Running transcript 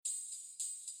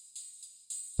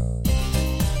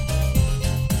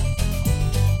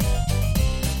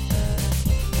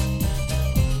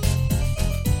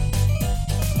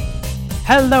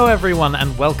Hello everyone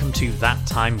and welcome to That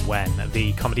Time When,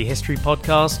 the comedy history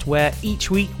podcast where each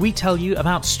week we tell you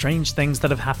about strange things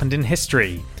that have happened in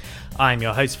history. I'm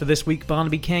your host for this week,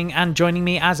 Barnaby King, and joining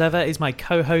me as ever is my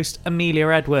co-host, Amelia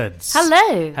Edwards.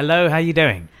 Hello. Hello, how are you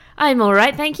doing? I'm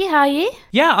alright, thank you. How are you?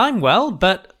 Yeah, I'm well,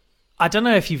 but I don't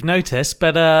know if you've noticed,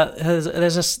 but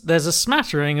there's a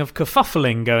smattering of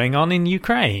kerfuffling going on in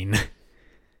Ukraine.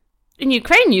 In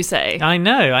Ukraine, you say? I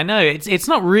know. It's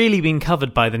not really been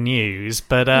covered by the news,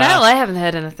 but no, I haven't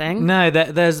heard anything. No,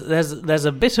 there's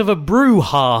a bit of a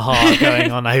brouhaha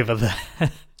going on over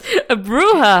there. A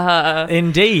brouhaha.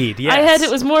 Indeed, yes. I heard it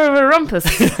was more of a rumpus.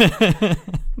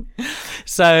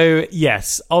 So,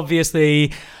 yes,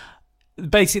 obviously,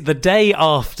 basically the day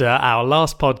after our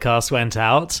last podcast went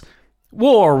out,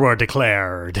 war were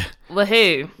declared.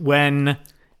 Woohoo. When,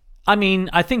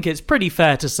 I think it's pretty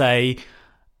fair to say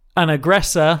an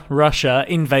aggressor, Russia,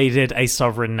 invaded a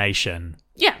sovereign nation.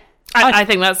 Yeah. I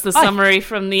think that's the summary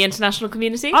from the international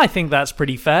community. I think that's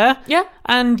pretty fair. Yeah.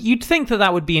 And you'd think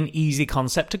that would be an easy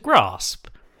concept to grasp.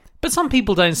 But some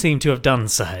people don't seem to have done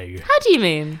so. How do you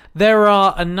mean? There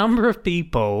are a number of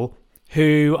people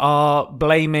who are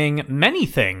blaming many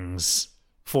things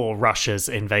for Russia's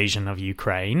invasion of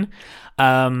Ukraine.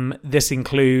 This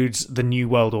includes the New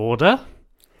World Order.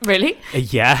 Really?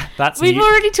 Yeah, that's We've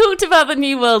already talked about the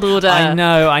New World Order. I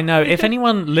know. If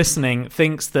anyone listening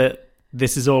thinks that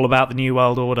this is all about the New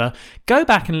World Order, go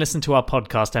back and listen to our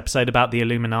podcast episode about the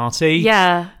Illuminati.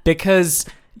 Yeah. Because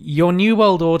your New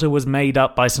World Order was made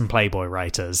up by some Playboy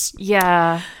writers.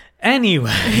 Yeah.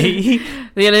 Anyway.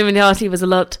 The Illuminati was a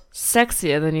lot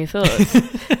sexier than you thought.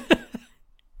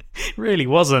 Really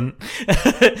wasn't.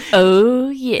 Oh,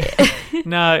 yeah.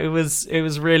 No, it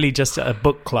was really just a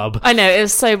book club. I know, it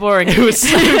was so boring. It was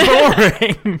so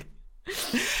boring.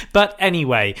 But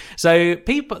anyway, so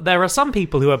there are some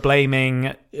people who are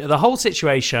blaming the whole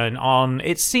situation on,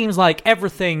 it seems like,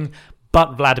 everything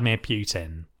but Vladimir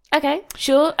Putin. Okay,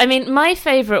 sure. My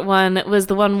favourite one was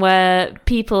the one where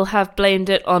people have blamed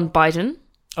it on Biden.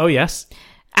 Oh, yes.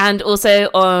 And also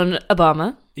on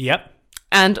Obama. Yep.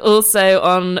 And also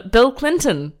on Bill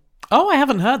Clinton. Oh, I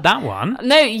haven't heard that one.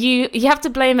 No, you have to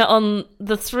blame it on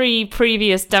the three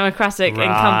previous Democratic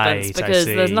incumbents because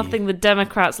there's nothing the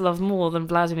Democrats love more than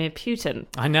Vladimir Putin.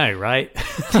 I know, right?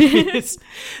 It's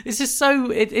just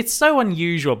it's so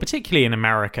unusual, particularly in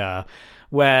America,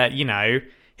 where,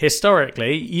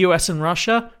 historically, US and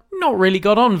Russia not really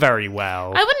got on very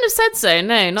well. I wouldn't have said so,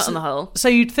 no, not on the whole. So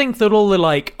you'd think that all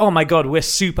the oh my god, we're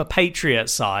super patriot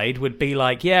side would be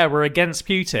yeah, we're against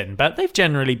Putin. But they've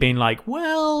generally been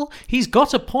well, he's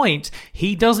got a point.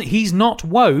 He's not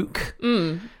woke.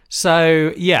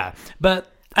 So, yeah.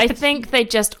 But I think they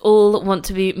just all want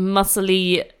to be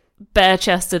muscly,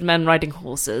 bare-chested men riding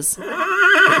horses.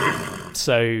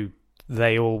 So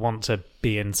they all want to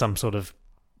be in some sort of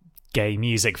gay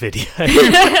music video.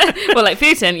 Well, like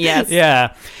Putin, yes.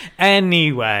 Yeah.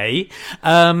 Anyway,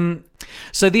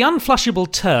 so the unflushable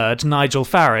turd, Nigel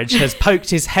Farage, has poked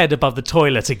his head above the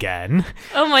toilet again.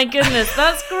 Oh my goodness,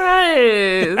 that's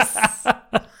gross.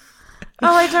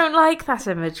 Oh, I don't like that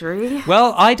imagery.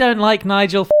 Well, I don't like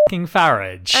Nigel fucking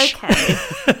Farage. Okay.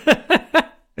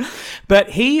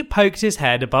 But he poked his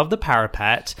head above the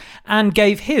parapet and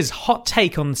gave his hot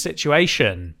take on the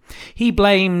situation. He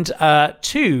blamed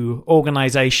two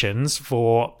organisations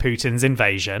for Putin's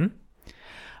invasion.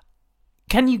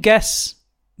 Can you guess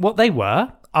what they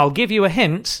were? I'll give you a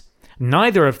hint.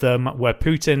 Neither of them were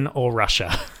Putin or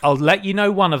Russia. I'll let you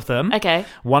know one of them. Okay.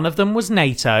 One of them was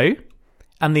NATO,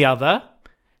 and the other,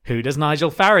 who does Nigel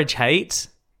Farage hate?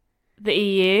 The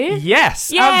EU?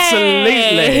 Yes, Yay!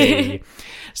 Absolutely.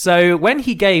 So when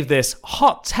he gave this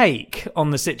hot take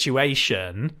on the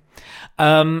situation,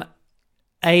 a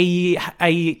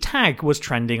tag was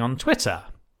trending on Twitter.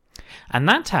 And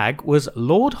that tag was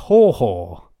Lord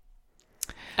Haw-Haw.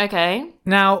 Okay.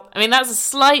 Now, that's a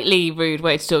slightly rude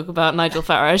way to talk about Nigel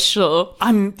Farage, sure.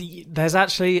 There's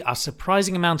actually a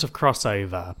surprising amount of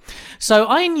crossover. So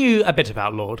I knew a bit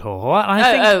about Lord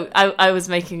Haw-Haw. I was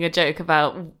making a joke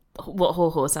about what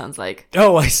Haw-Haw sounds like.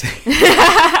 Oh, I see.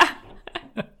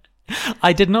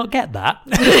 I did not get that.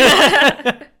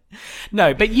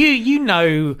 No, but you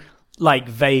know,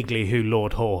 vaguely who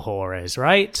Lord Haw-Haw is,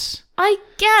 right? I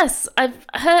guess. I've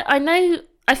heard,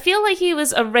 I feel like he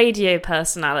was a radio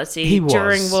personality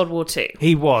during World War II.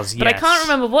 He was, yes. But I can't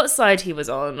remember what side he was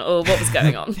on or what was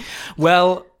going on.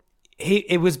 Well,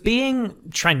 it was being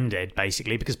trended,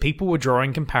 basically, because people were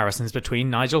drawing comparisons between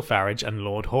Nigel Farage and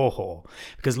Lord Haw-Haw.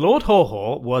 Because Lord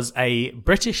Haw-Haw was a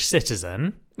British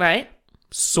citizen. Right.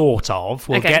 Sort of.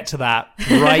 We'll get to that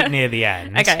right near the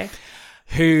end. Okay.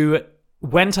 Who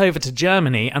went over to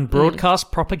Germany and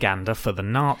broadcast propaganda for the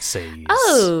Nazis.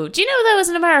 Oh, do you know there was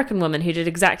an American woman who did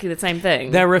exactly the same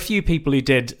thing? There were a few people who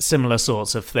did similar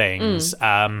sorts of things.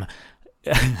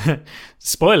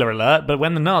 Spoiler alert, but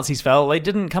when the Nazis fell, they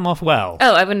didn't come off well.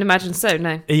 Oh, I wouldn't imagine so,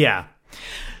 no. Yeah.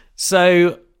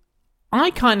 So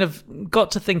I kind of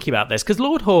got to thinking about this, because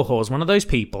Lord Haw Haw is one of those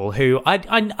people who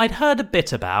I'd heard a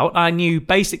bit about. I knew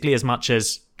basically as much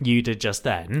as you did just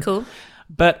then. Cool.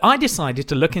 But I decided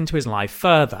to look into his life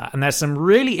further, and there's some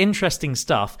really interesting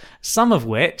stuff, some of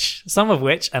which,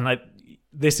 and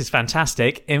this is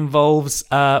fantastic, involves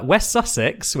West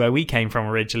Sussex, where we came from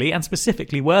originally, and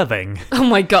specifically Worthing. Oh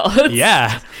my God.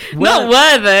 Yeah. Not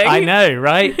Worthing. I know,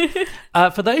 right?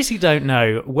 For those who don't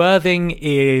know, Worthing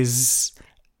is...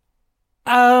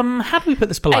 how do we put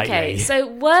this politely? Okay, so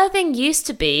Worthing used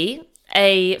to be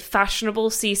a fashionable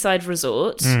seaside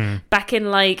resort back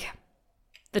in, like,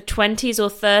 the 20s or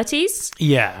 30s.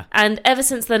 Yeah. And ever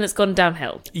since then, it's gone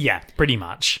downhill. Yeah, pretty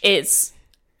much.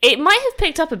 It might have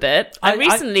picked up a bit. I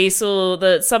recently saw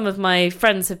that some of my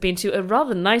friends have been to a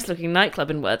rather nice-looking nightclub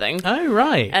in Worthing. Oh,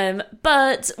 right.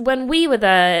 But when we were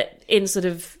there in sort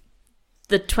of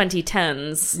the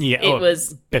 2010s, it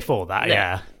was... Before that,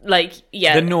 yeah. Like,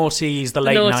 yeah. The noughties, the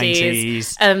late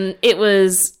 90s. It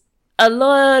was a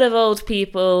lot of old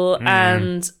people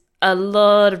and a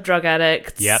lot of drug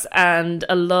addicts and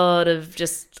a lot of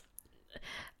just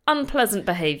unpleasant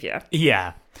behaviour.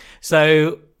 Yeah.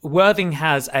 So Worthing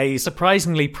has a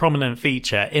surprisingly prominent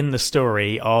feature in the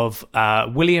story of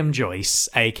William Joyce,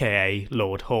 a.k.a.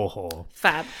 Lord Haw Haw.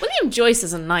 Fab. William Joyce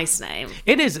is a nice name.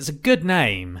 It is. It's a good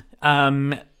name.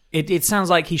 It sounds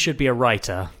like he should be a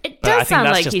writer. It does sound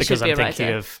like he should be a writer. I think that's just because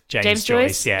I'm thinking of James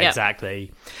Joyce. Yeah,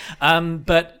 exactly.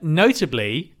 But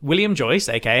notably, William Joyce,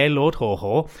 a.k.a. Lord Haw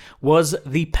Haw, was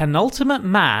the penultimate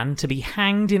man to be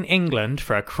hanged in England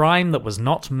for a crime that was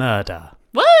not murder.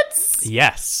 What?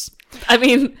 Yes. I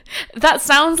mean, that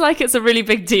sounds like it's a really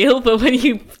big deal, but when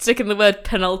you stick in the word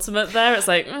penultimate there, it's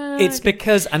like... It's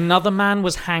because another man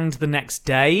was hanged the next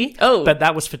day, but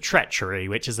that was for treachery,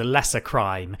 which is a lesser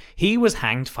crime. He was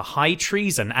hanged for high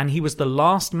treason, and he was the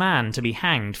last man to be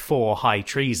hanged for high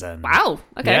treason. Wow,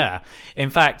 okay. Yeah. In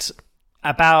fact,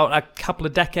 about a couple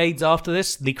of decades after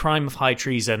this, the crime of high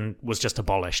treason was just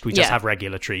abolished. We just have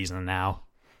regular treason now.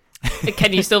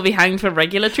 Can you still be hanged for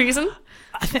regular treason?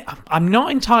 I'm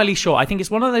not entirely sure. I think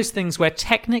it's one of those things where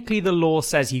technically the law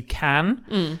says you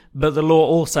can, but the law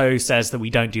also says that we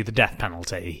don't do the death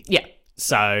penalty. Yeah.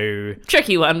 So...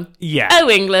 Tricky one. Yeah. Oh,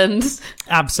 England.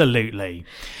 Absolutely.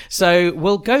 So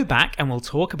we'll go back and we'll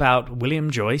talk about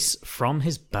William Joyce from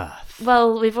his birth.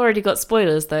 Well, we've already got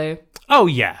spoilers, though. Oh,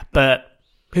 yeah, but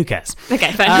who cares?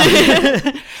 Okay,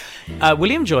 fine.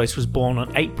 William Joyce was born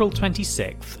on April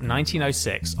 26th,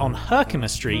 1906, on Herkimer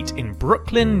Street in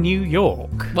Brooklyn, New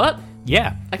York. What?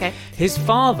 Yeah. Okay. His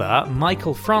father,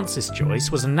 Michael Francis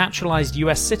Joyce, was a naturalised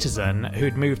US citizen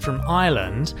who'd moved from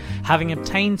Ireland, having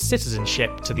obtained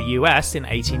citizenship to the US in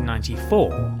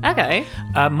 1894. Okay.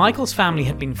 Michael's family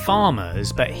had been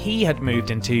farmers, but he had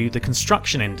moved into the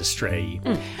construction industry.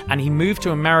 And he moved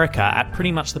to America at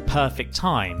pretty much the perfect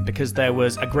time because there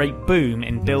was a great boom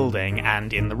in building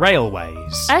and in the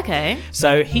railways. Okay.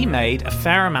 So he made a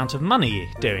fair amount of money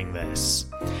doing this.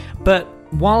 But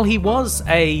while he was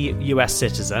a US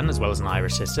citizen, as well as an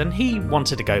Irish citizen, he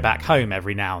wanted to go back home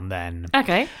every now and then.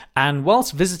 Okay. And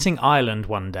whilst visiting Ireland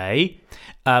one day,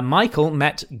 Michael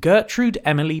met Gertrude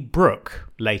Emily Brooke,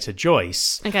 later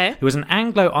Joyce, who was an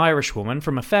Anglo-Irish woman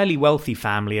from a fairly wealthy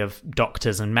family of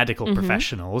doctors and medical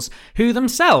professionals who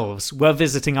themselves were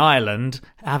visiting Ireland,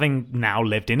 having now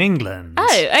lived in England.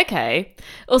 Oh, okay.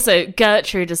 Also,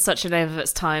 Gertrude is such a name of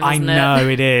its time, isn't it? I know,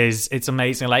 it is. It's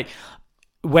amazing. Like...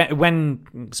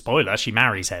 When spoiler, she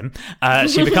marries him,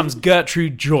 she becomes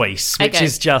Gertrude Joyce, which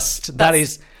is just,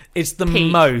 it's the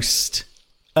most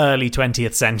early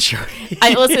 20th century.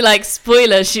 I also like,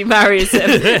 spoiler, she marries him.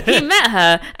 He met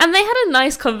her, and they had a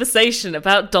nice conversation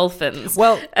about dolphins.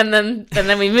 Well, and then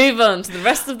we move on to the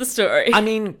rest of the story. I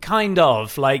mean, kind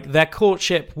of. Like, their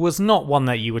courtship was not one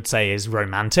that you would say is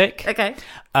romantic. Okay.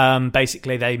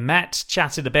 Basically, they met,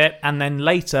 chatted a bit, and then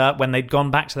later, when they'd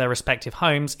gone back to their respective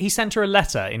homes, he sent her a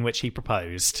letter in which he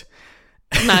proposed.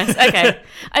 Nice, okay.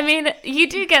 I mean, you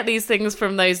do get these things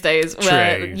from those days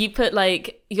where you put,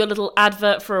 like, your little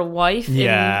advert for a wife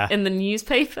in the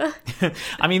newspaper.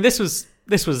 I mean, this was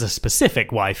a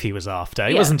specific wife he was after.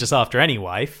 He wasn't just after any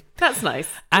wife. That's nice.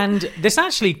 And this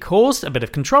actually caused a bit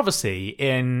of controversy,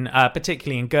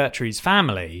 particularly in Gertrude's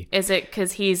family. Is it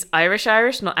because he's Irish,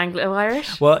 not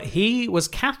Anglo-Irish? Well, he was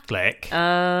Catholic,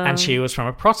 and she was from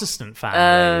a Protestant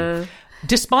family.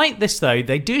 Despite this, though,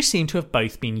 they do seem to have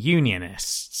both been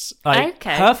Unionists.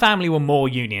 Okay. Her family were more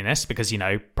Unionist because,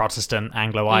 Protestant,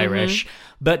 Anglo-Irish.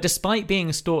 But despite being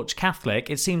a staunch Catholic,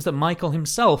 it seems that Michael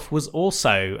himself was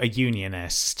also a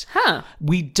Unionist. Huh.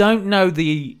 We don't know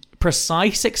the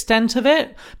precise extent of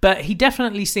it, but he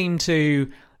definitely seemed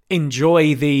to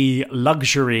enjoy the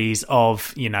luxuries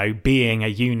of, being a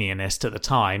Unionist at the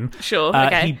time. Sure,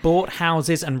 okay. He bought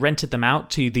houses and rented them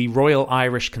out to the Royal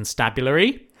Irish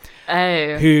Constabulary.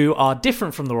 Oh. Who are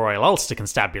different from the Royal Ulster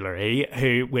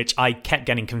Constabulary, which I kept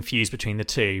getting confused between the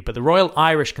two. But the Royal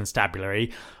Irish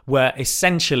Constabulary were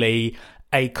essentially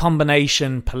a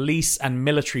combination police and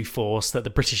military force that the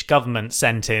British government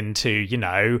sent in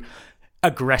to,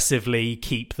 aggressively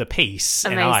keep the peace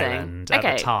in Ireland at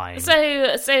the time.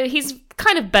 So he's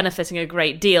kind of benefiting a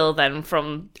great deal then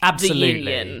from Absolutely. the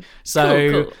Union.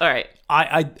 So cool. All right.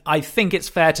 I think it's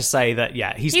fair to say that,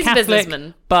 he's a Catholic,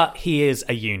 businessman. but he is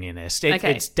a Unionist.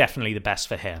 Okay. It's definitely the best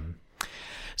for him.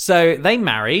 So they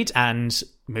married and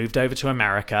moved over to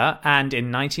America, and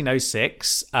in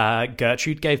 1906,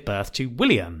 Gertrude gave birth to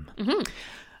William. Mm-hmm.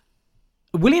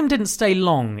 William didn't stay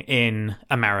long in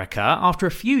America. After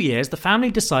a few years, the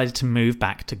family decided to move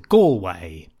back to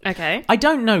Galway. Okay. I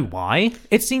don't know why.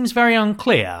 It seems very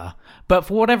unclear. But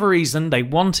for whatever reason, they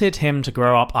wanted him to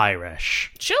grow up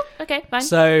Irish. Sure. Okay, fine.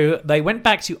 So they went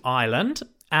back to Ireland,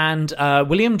 and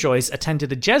William Joyce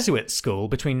attended a Jesuit school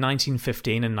between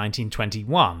 1915 and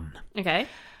 1921. Okay.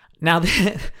 Now,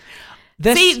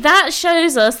 See, that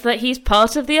shows us that he's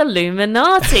part of the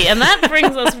Illuminati, and that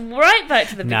brings us right back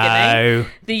to the beginning. No.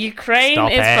 The Ukraine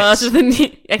Stop is it. part of the new...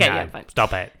 Okay, No, yeah, fine.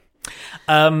 Stop it.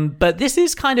 But this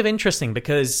is kind of interesting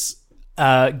because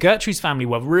Gertrude's family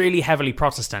were really heavily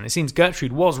Protestant. It seems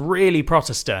Gertrude was really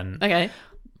Protestant. Okay.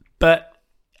 But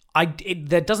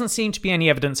there doesn't seem to be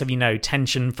any evidence of,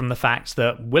 tension from the fact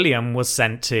that William was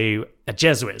sent to a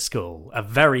Jesuit school, a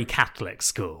very Catholic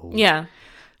school. Yeah.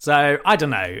 So, I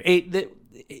don't know.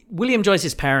 William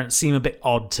Joyce's parents seem a bit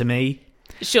odd to me.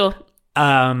 Sure.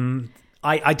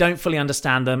 I don't fully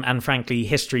understand them, and frankly,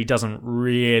 history doesn't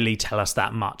really tell us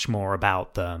that much more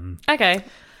about them. Okay.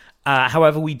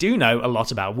 However, we do know a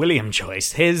lot about William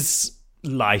Joyce. His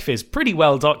life is pretty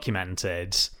well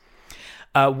documented.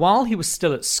 While he was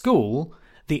still at school,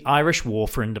 the Irish War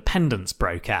for Independence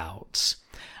broke out.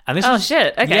 And this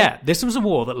shit, okay. Yeah, this was a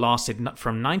war that lasted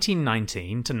from 1919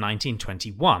 to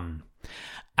 1921.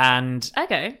 And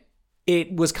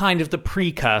it was kind of the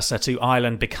precursor to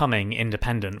Ireland becoming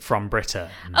independent from Britain.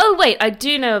 Oh, wait, I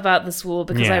do know about this war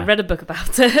because I read a book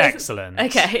about it. Excellent.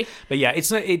 Okay. But yeah,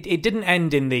 it didn't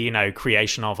end in the,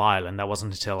 creation of Ireland. That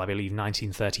wasn't until, I believe,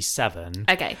 1937.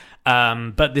 Okay.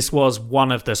 But this was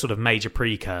one of the sort of major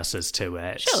precursors to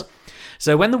it. Sure.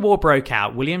 So when the war broke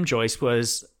out, William Joyce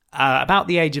was about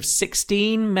the age of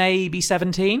 16, maybe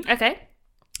 17. Okay.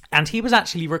 And he was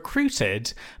actually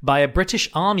recruited by a British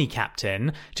Army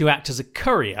captain to act as a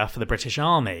courier for the British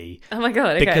Army. Oh my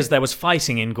God, okay. Because there was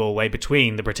fighting in Galway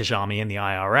between the British Army and the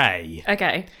IRA.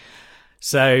 Okay.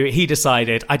 So he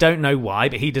decided, I don't know why,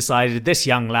 but he decided this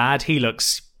young lad, he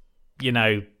looks,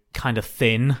 kind of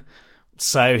thin.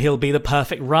 So he'll be the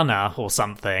perfect runner or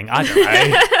something. I don't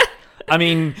know. I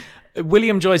mean,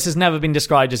 William Joyce has never been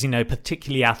described as,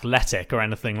 particularly athletic or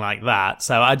anything like that.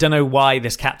 So I don't know why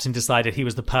this captain decided he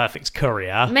was the perfect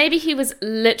courier. Maybe he was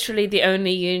literally the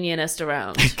only unionist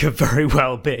around. It could very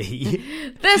well be.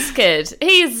 This kid,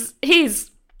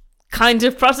 he's kind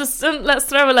of Protestant. Let's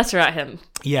throw a letter at him.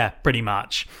 Yeah, pretty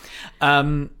much.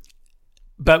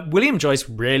 But William Joyce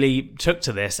really took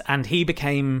to this, and he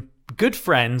became good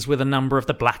friends with a number of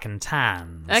the Black and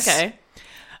Tans. Okay.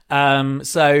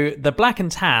 So the Black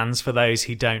and Tans, for those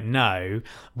who don't know,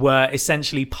 were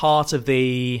essentially part of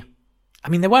they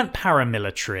weren't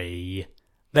paramilitary.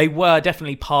 They were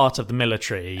definitely part of the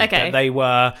military. Okay. But they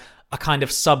were a kind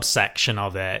of subsection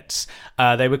of it.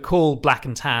 They were called Black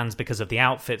and Tans because of the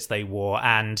outfits they wore,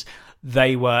 and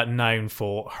they were known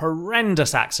for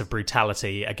horrendous acts of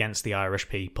brutality against the Irish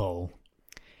people.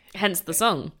 Hence the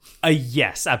song.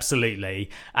 Yes, absolutely.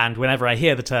 And whenever I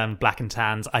hear the term Black and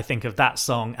Tans, I think of that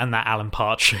song and that Alan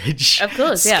Partridge of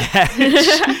course,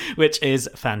 sketch, which is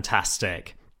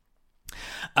fantastic.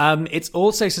 It's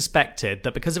also suspected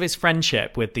that because of his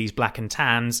friendship with these Black and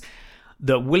Tans,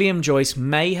 that William Joyce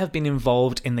may have been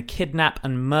involved in the kidnap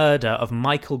and murder of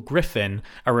Michael Griffin,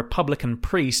 a Republican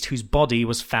priest whose body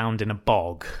was found in a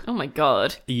bog. Oh my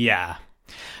God. Yeah.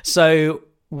 So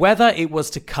whether it was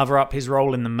to cover up his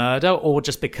role in the murder or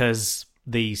just because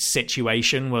the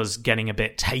situation was getting a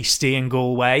bit tasty in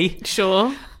Galway.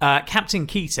 Sure. Captain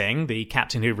Keating, the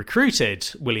captain who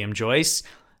recruited William Joyce,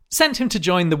 sent him to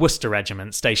join the Worcester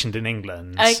Regiment stationed in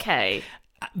England. Okay.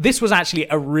 This was actually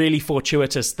a really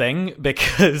fortuitous thing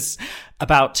because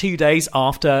about 2 days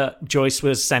after Joyce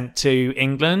was sent to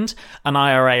England, an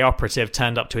IRA operative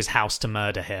turned up to his house to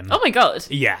murder him. Oh my God.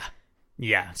 Yeah.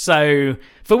 So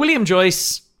for William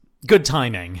Joyce, good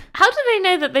timing. How do they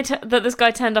know that this guy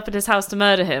turned up at his house to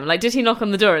murder him? Like, did he knock on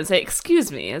the door and say,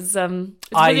 "Excuse me, is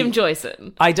William Joyce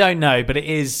in?" I don't know, but it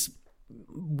is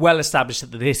well established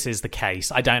that this is the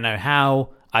case. I don't know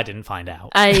how. I didn't find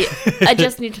out. I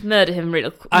just need to murder him really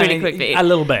quickly. A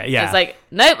little bit, yeah. It's like,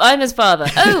 nope, I'm his father.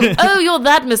 Oh, you're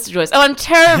that, Mr. Joyce. Oh, I'm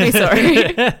terribly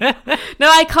sorry. No,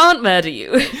 I can't murder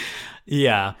you.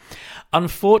 Yeah.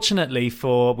 Unfortunately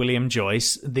for William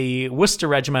Joyce, the Worcester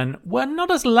Regiment were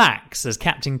not as lax as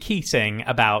Captain Keating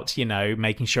about,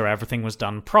 making sure everything was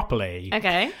done properly.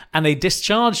 Okay. And they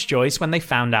discharged Joyce when they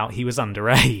found out he was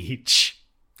underage.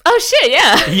 Oh, shit,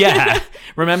 yeah. Yeah.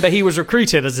 Remember, he was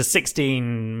recruited as a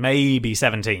 16, maybe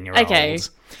 17-year-old. Okay.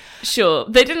 Sure.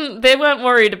 They weren't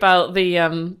worried about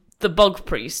the bog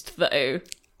priest, though.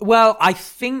 Well, I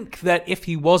think that if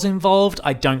he was involved,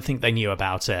 I don't think they knew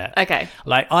about it. Okay.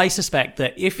 Like, I suspect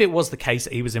that if it was the case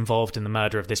that he was involved in the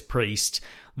murder of this priest,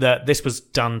 that this was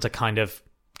done to kind of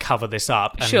cover this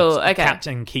up. And sure, okay.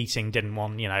 Captain Keating didn't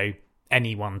want,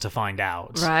 anyone to find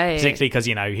out. Right. Particularly because,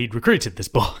 he'd recruited this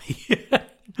boy.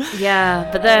 Yeah,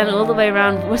 but then all the way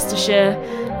around Worcestershire,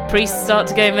 priests start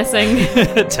to go missing.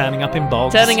 Turning up in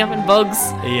bogs.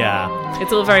 Yeah.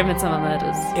 It's all very Midsummer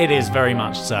Murders. It is very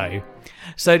much so.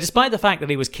 So despite the fact that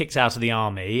he was kicked out of the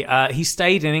army, he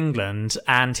stayed in England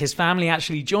and his family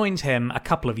actually joined him a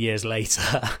couple of years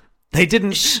later. They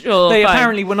didn't... Sure, they fine.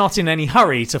 apparently were not in any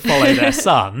hurry to follow their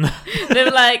son. They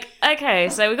were like, okay,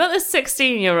 so we got this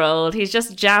 16-year-old. He's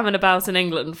just jamming about in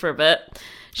England for a bit.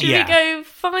 Should we go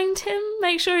find him?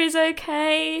 Make sure he's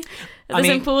okay? There's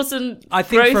important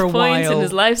growth points in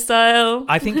his lifestyle.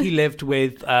 I think he lived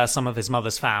with some of his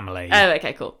mother's family. Oh,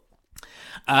 okay, cool.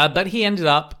 But he ended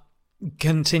up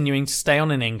continuing to stay on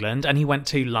in England, and he went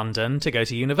to London to go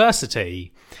to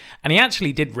university. And he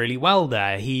actually did really well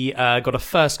there. He got a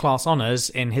first-class honours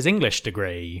in his English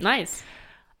degree. Nice.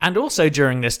 And also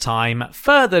during this time,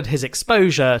 furthered his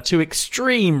exposure to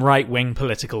extreme right-wing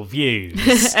political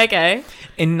views. Okay.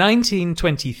 In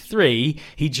 1923,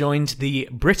 he joined the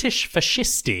British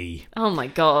Fascisti. Oh my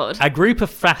God. A group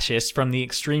of fascists from the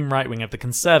extreme right wing of the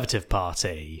Conservative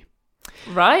Party.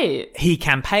 Right. He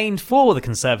campaigned for the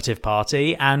Conservative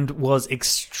Party and was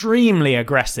extremely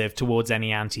aggressive towards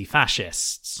any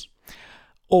anti-fascists.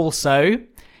 Also,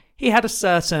 he had a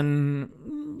certain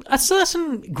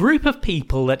group of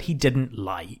people that he didn't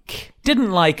like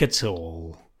at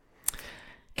all.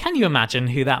 Can you imagine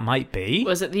who that might be?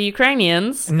 Was it the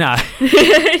Ukrainians? No.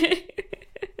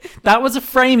 That was a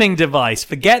framing device.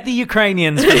 Forget the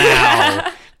Ukrainians for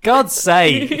now. God's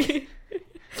sake.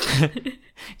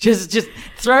 Just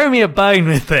throw me a bone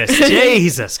with this.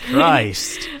 Jesus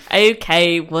Christ.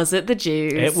 Okay, was it the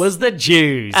Jews? It was the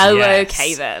Jews. Oh, yes.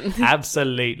 okay then.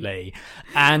 Absolutely.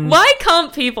 And why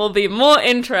can't people be more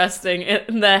interesting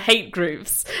in their hate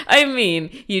groups? I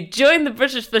mean, you join the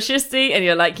British Fascisti and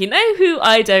you're like, you know who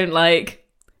I don't like?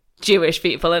 Jewish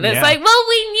people. And it's like, well,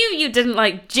 we knew you didn't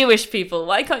like Jewish people.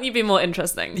 Why can't you be more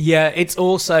interesting? Yeah, it's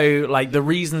also like the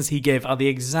reasons he give are the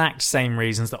exact same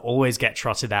reasons that always get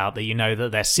trotted out, that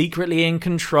that they're secretly in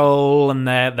control and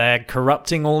they're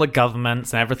corrupting all the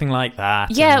governments and everything like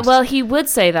that. Yeah, well, he would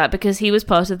say that because he was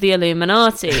part of the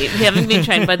Illuminati, having been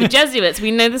trained by the Jesuits. We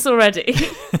know this already.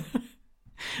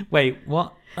 Wait,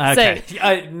 what?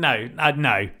 Okay.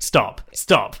 No,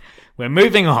 stop. We're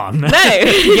moving on. No.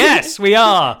 Yes, we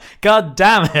are. God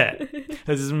damn it.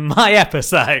 This is my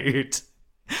episode.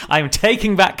 I'm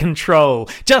taking back control,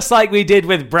 just like we did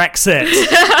with Brexit.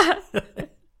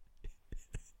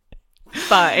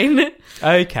 Fine.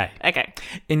 Okay.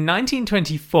 In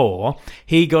 1924,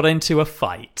 he got into a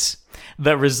fight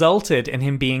that resulted in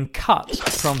him being cut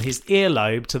from his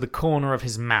earlobe to the corner of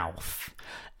his mouth,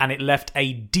 and it left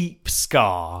a deep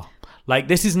scar. Like,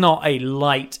 this is not a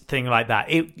light thing like that.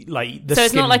 So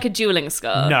it's not like a dueling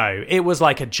scar? No, it was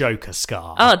like a Joker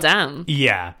scar. Oh, damn.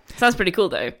 Yeah. Sounds pretty cool,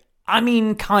 though. I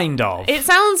mean, kind of. It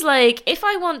sounds like if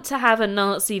I want to have a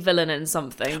Nazi villain in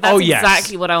something, that's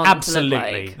exactly what I want him to look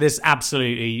like. This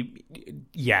absolutely,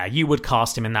 yeah, you would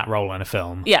cast him in that role in a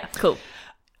film. Yeah, cool.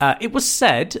 It was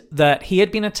said that he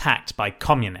had been attacked by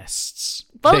communists.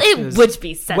 Well, it would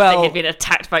be said that he'd been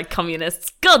attacked by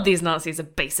communists. God, these Nazis are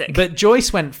basic. But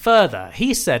Joyce went further.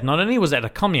 He said not only was it a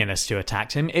communist who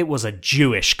attacked him, it was a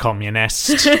Jewish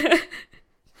communist.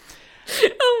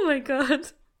 Oh my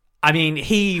God. I mean,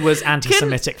 he was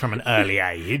anti-Semitic from an early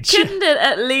age. Couldn't it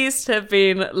at least have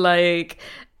been like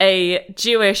a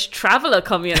Jewish traveller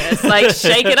communist? Like,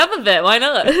 shake it up a bit, why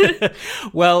not?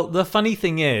 Well, the funny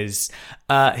thing is,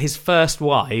 his first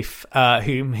wife,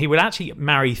 whom he would actually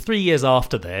marry 3 years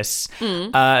after this,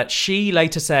 she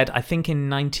later said, I think in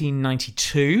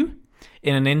 1992,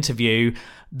 in an interview,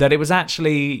 that it was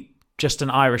actually just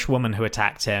an Irish woman who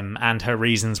attacked him, and her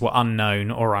reasons were unknown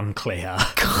or unclear.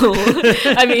 Cool.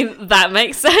 I mean, that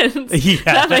makes sense. Yeah.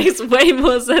 That makes way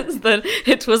more sense than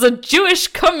it was a Jewish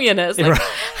communist. Like,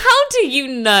 how do you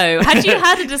know? Had you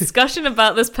had a discussion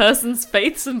about this person's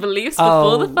faiths and beliefs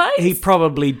before the fight? He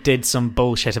probably did some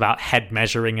bullshit about head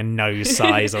measuring and nose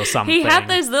size or something. He had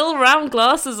those little round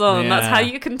glasses on. Yeah, that's how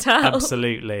you can tell.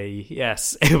 Absolutely.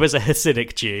 Yes. It was a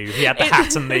Hasidic Jew. He had the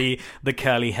hat and the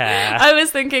curly hair. I was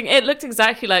thinking it looked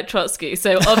exactly like Trotsky,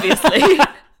 so obviously.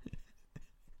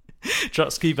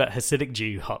 Trotsky, but Hasidic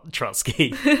Jew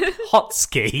Trotsky.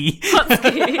 Hotsky.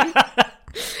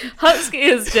 Hotsky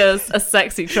is just a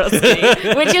sexy Trotsky,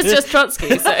 which is just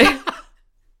Trotsky, so.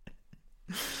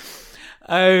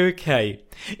 Okay.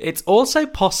 It's also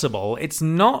possible, it's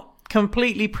not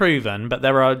completely proven, but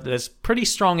there's pretty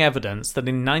strong evidence that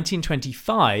in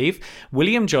 1925,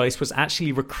 William Joyce was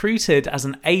actually recruited as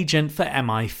an agent for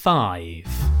MI5.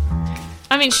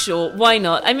 I mean, sure, why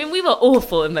not? I mean, we were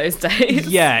awful in those days.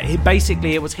 Yeah,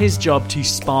 it was his job to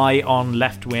spy on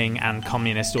left-wing and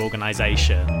communist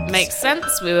organisations. Makes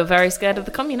sense. We were very scared of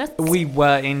the communists. We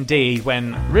were indeed,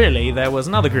 when really there was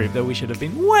another group that we should have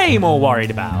been way more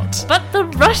worried about. But the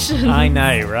Russians. I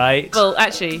know, right? Well,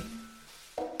 actually,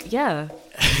 yeah.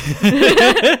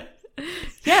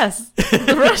 Yes,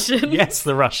 the Russians. Yes,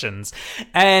 the Russians.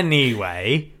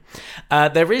 Anyway,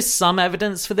 there is some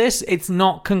evidence for this. It's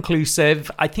not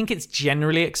conclusive. I think it's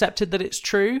generally accepted that it's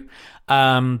true.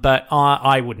 But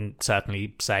I wouldn't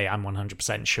certainly say I'm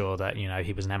 100% sure that,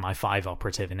 he was an MI5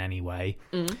 operative in any way.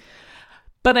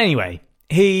 But anyway,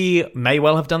 he may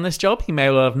well have done this job. He may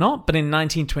well have not. But in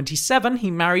 1927, he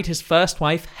married his first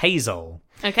wife, Hazel.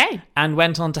 Okay. And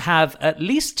went on to have at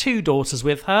least 2 daughters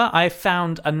with her. I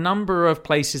found a number of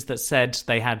places that said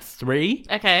they had 3.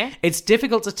 Okay. It's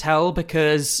difficult to tell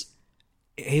because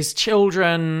his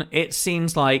children, it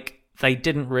seems like they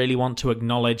didn't really want to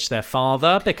acknowledge their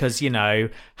father because,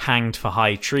 hanged for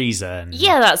high treason.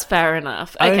 Yeah, that's fair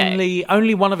enough. Okay.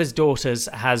 Only one of his daughters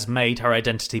has made her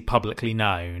identity publicly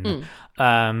known.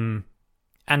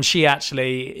 And she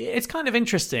actually, it's kind of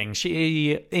interesting.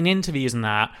 She, in interviews and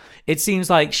that, it seems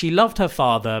like she loved her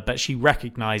father, but she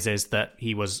recognizes that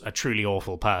he was a truly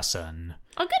awful person.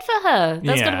 Oh, good for her.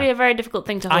 That's got to be a very difficult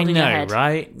thing to hold in your head. I know,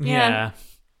 right? Yeah.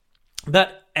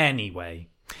 But anyway,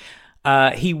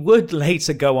 he would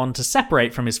later go on to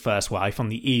separate from his first wife on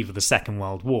the eve of the Second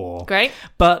World War. Great.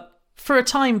 But for a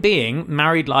time being,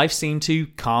 married life seemed to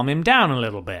calm him down a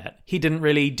little bit. He didn't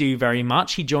really do very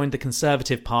much. He joined the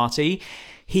Conservative Party.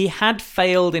 He had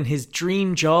failed in his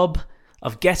dream job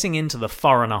of getting into the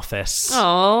Foreign Office.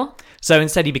 Oh. So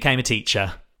instead he became a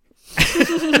teacher.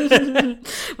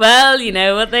 Well, you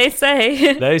know what they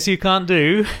say. Those who can't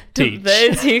do, teach.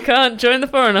 Those who can't join the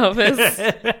Foreign Office.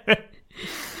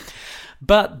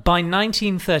 But by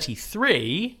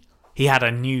 1933, he had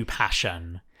a new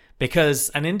passion. Because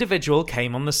an individual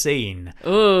came on the scene.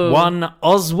 Ooh. One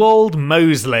Oswald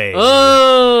Mosley.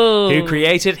 Oh. Who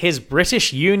created his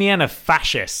British Union of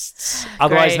Fascists,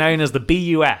 otherwise known as the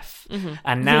BUF. Mm-hmm.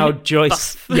 And now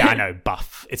Joyce... Yeah, I know,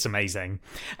 Buff. It's amazing.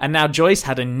 And now Joyce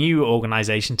had a new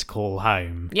organisation to call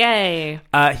home. Yay.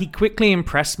 He quickly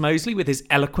impressed Mosley with his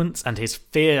eloquence and his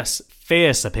fierce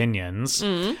opinions.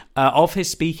 Of his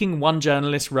speaking, one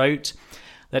journalist wrote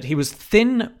that he was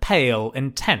thin, pale,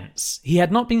 and tense. He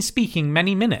had not been speaking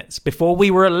many minutes before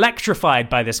we were electrified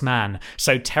by this man,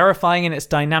 so terrifying in its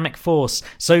dynamic force,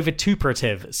 so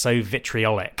vituperative, so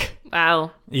vitriolic.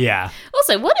 Wow. Yeah.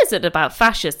 Also, what is it about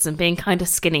fascists and being kind of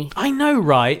skinny? I know,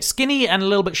 right? Skinny and a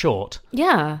little bit short.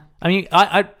 Yeah. I mean,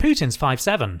 Putin's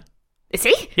 5'7". Is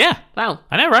he? Yeah. Wow.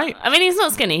 I know, right? I mean, he's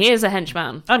not skinny. He is a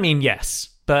henchman. I mean, yes,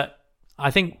 but I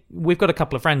think we've got a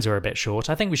couple of friends who are a bit short.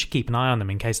 I think we should keep an eye on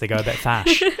them in case they go a bit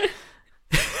fash.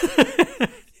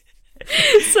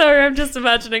 Sorry, I'm just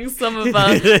imagining some of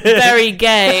our very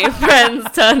gay friends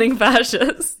turning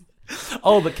fascists.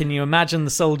 Oh, but can you imagine the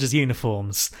soldiers'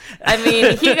 uniforms? I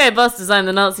mean, Hugo Boss designed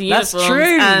the Nazi uniforms. That's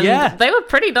true, and yeah. They were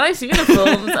pretty nice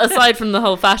uniforms, aside from the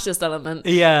whole fascist element.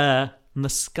 Yeah, and the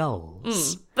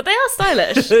skulls. But they are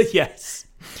stylish. Yes.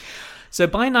 So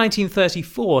by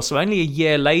 1934, so only a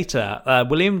year later,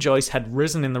 William Joyce had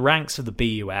risen in the ranks of the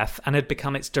BUF and had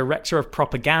become its director of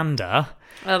propaganda.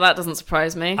 Well, that doesn't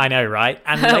surprise me. I know, right?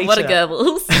 And later, What a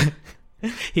Goebbels.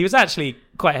 He was actually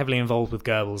quite heavily involved with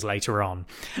Goebbels later on.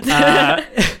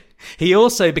 He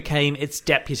also became its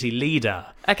deputy leader.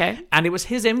 Okay. And it was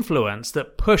his influence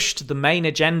that pushed the main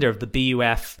agenda of the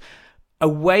BUF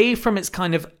away from its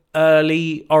kind of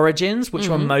early origins, which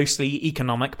were mostly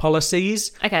economic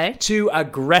policies, to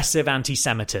aggressive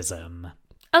anti-Semitism.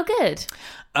 Oh, good.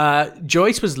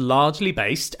 Joyce was largely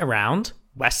based around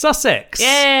West Sussex.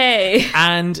 Yay!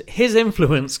 And his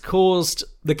influence caused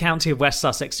the county of West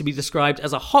Sussex to be described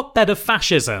as a hotbed of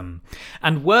fascism.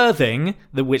 And Worthing,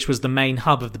 which was the main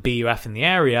hub of the BUF in the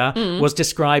area, was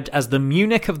described as the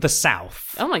Munich of the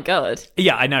South. Oh my God.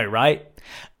 Yeah, I know, right?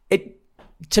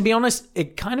 To be honest,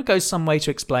 it kind of goes some way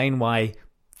to explain why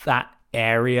that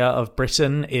area of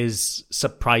Britain is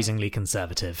surprisingly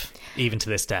conservative, even to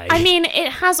this day. I mean,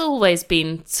 it has always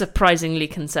been surprisingly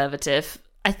conservative.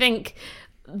 I think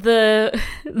the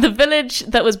village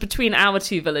that was between our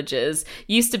two villages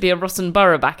used to be a rotten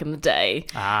borough back in the day.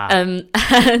 And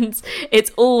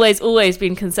it's always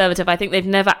been conservative. I think they've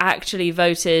never actually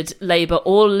voted Labour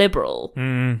or Liberal.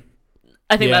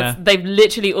 I think they've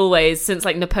literally always, since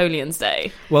like Napoleon's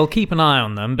day. Well, keep an eye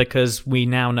on them, because we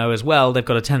now know as well they've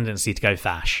got a tendency to go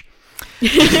fash.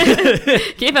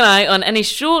 Keep an eye on any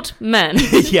short men.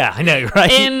 Yeah, I know,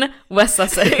 right? In West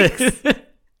Sussex.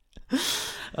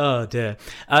 Oh dear.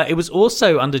 It was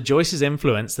also under Joyce's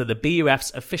influence that the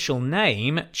BUF's official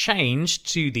name changed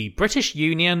to the British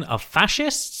Union of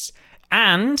Fascists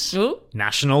and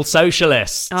National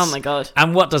Socialists. Oh my God.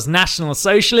 And what does National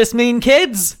Socialist mean,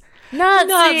 kids?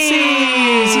 Nazis!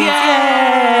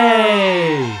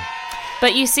 Yay!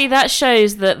 But you see, that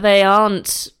shows that they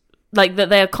aren't, like, that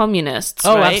they are communists,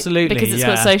 Oh, right? absolutely, Because it's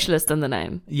got socialist in the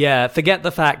name. Yeah, forget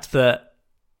the fact that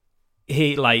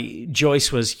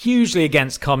Joyce was hugely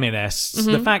against communists.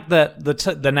 The fact that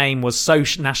the name was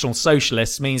National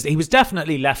Socialists means that he was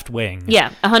definitely left-wing.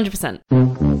 Yeah, 100%.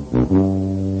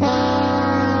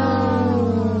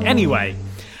 Anyway,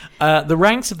 the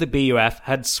ranks of the BUF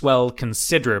had swelled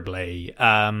considerably,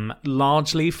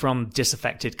 largely from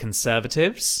disaffected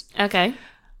conservatives. Okay.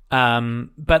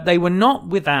 But they were not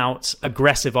without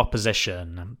aggressive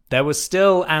opposition. There were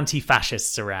still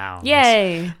anti-fascists around.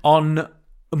 Yay! On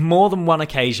more than one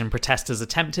occasion, protesters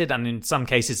attempted and in some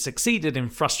cases succeeded in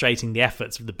frustrating the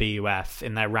efforts of the BUF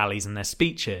in their rallies and their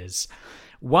speeches.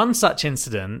 One such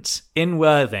incident in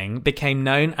Worthing became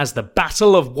known as the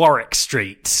Battle of Warwick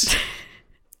Street.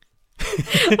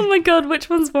 Oh my God, which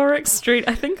one's Warwick Street?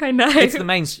 I think I know. It's the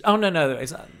main... Oh, no.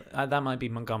 That might be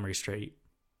Montgomery Street.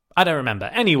 I don't remember.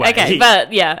 Anyway. Okay,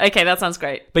 but yeah, okay, that sounds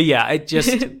great. But yeah, it just...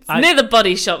 near the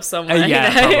body shop somewhere. Yeah,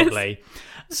 you know? probably.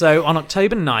 So on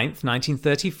October 9th,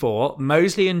 1934,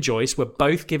 Mosley and Joyce were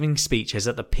both giving speeches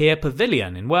at the Pier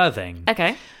Pavilion in Worthing.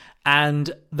 Okay. And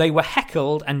they were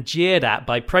heckled and jeered at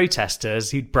by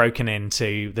protesters who'd broken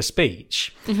into the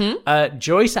speech.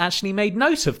 Joyce actually made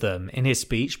note of them in his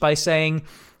speech by saying,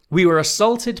 "We were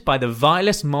assaulted by the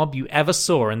vilest mob you ever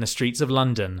saw in the streets of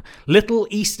London. Little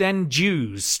East End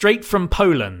Jews, straight from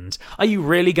Poland. Are you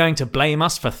really going to blame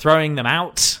us for throwing them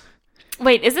out?"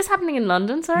 Wait, is this happening in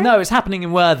London, sorry? No, it's happening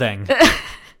in Worthing.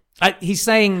 He's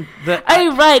saying that...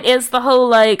 Oh, right, it's the whole,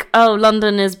 like,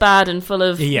 London is bad and full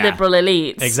of liberal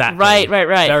elites. Exactly. Right.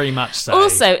 Very much so.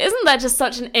 Also, isn't that just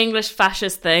such an English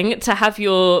fascist thing, to have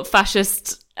your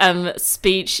fascist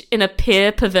speech in a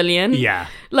Pier Pavilion? Yeah.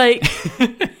 Like,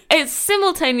 it's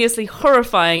simultaneously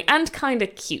horrifying and kind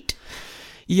of cute.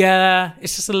 Yeah,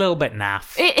 it's just a little bit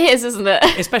naff. It is, isn't it?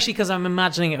 Especially because I'm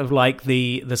imagining it of like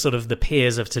the sort of the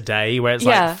piers of today, where it's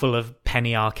like full of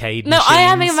penny arcade machines. No, I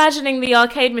am imagining the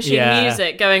arcade machine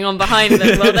music going on behind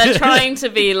them while they're trying to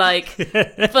be like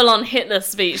full on Hitler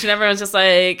speech, and everyone's just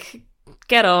like,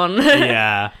 get on.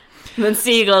 Yeah. And then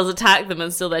seagulls attack them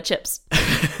and steal their chips.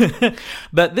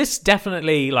 But this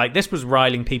definitely, this was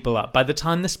riling people up. By the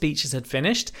time the speeches had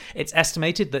finished, it's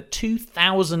estimated that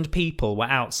 2,000 people were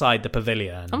outside the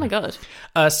pavilion. Oh my God.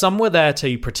 Some were there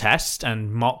to protest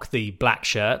and mock the black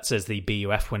shirts, as the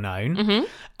BUF were known.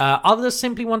 Others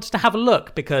simply wanted to have a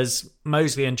look, because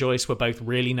Mosley and Joyce were both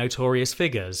really notorious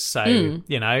figures. So,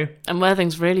 you know. And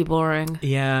Worthing's really boring.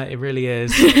 Yeah, it really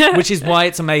is. Which is why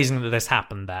it's amazing that this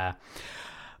happened there.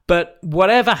 But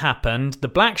whatever happened, the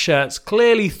black shirts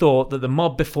clearly thought that the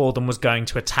mob before them was going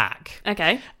to attack.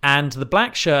 Okay. And the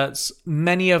black shirts,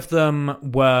 many of them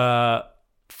were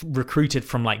recruited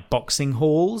from boxing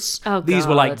halls. Oh, God. These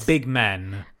were big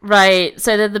men. Right.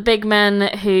 So they're the big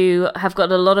men who have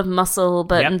got a lot of muscle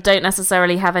but don't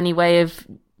necessarily have any way of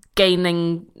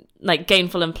gaining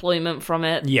gainful employment from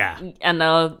it. Yeah. And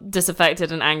are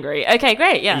disaffected and angry. Okay,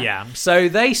 great, yeah. Yeah. So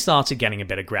they started getting a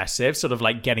bit aggressive, sort of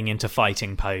getting into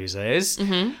fighting poses.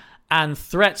 and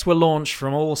threats were launched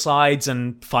from all sides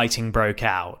and fighting broke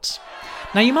out.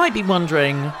 Now you might be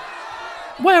wondering,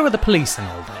 where are the police in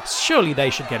all this? Surely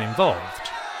they should get involved.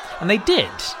 And they did.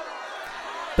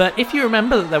 But if you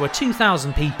remember that there were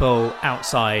 2,000 people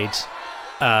outside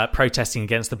protesting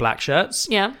against the black shirts,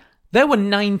 Yeah. there were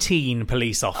 19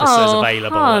 police officers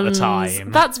available at the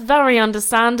time. That's very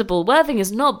understandable. Worthing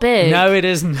is not big. No, it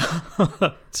is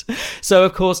not. So,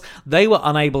 of course, they were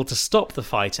unable to stop the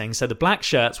fighting, so the black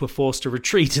shirts were forced to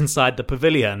retreat inside the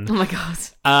pavilion. Oh my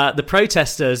god. The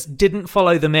protesters didn't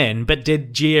follow them in, but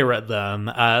did jeer at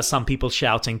them. Some people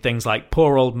shouting things like,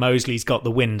 "Poor old Mosley's got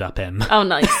the wind up him." Oh,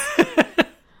 nice.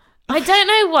 I don't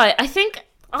know why. I think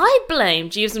I blame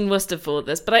Jeeves and Wooster for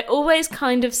this, but I always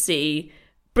kind of see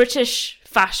British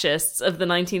fascists of the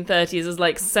 1930s as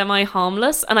like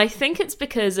semi-harmless, and I think it's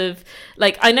because of,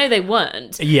 like, I know they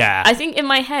weren't. Yeah. I think in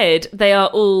my head they are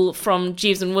all from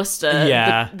Jeeves and Wooster,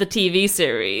 Yeah. the TV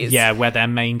series. Yeah, where their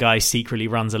main guy secretly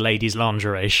runs a ladies'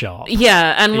 lingerie shop.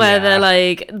 Yeah, and where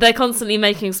Yeah. they're constantly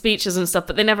making speeches and stuff,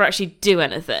 but they never actually do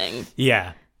anything.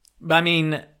 Yeah. I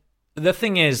mean, the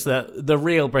thing is that the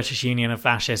real British Union of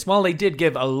Fascists, while they did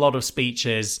give a lot of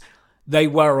speeches, they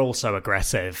were also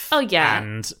aggressive. Oh, yeah.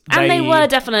 And they were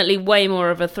definitely way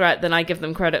more of a threat than I give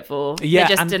them credit for. Yeah, they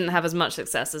just and- didn't have as much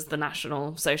success as the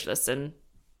National Socialists in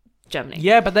Germany.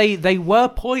 Yeah, but they were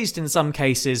poised in some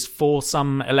cases for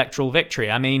some electoral victory.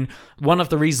 I mean, one of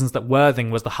the reasons that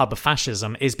Worthing was the hub of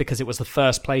fascism is because it was the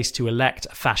first place to elect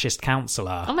a fascist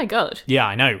councillor. Oh my god. Yeah,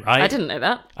 I know, right? I didn't know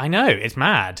that. I know, it's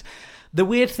mad. The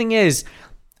weird thing is,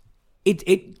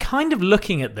 it kind of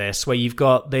looking at this, where you've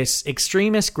got this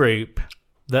extremist group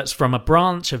that's from a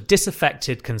branch of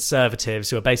disaffected conservatives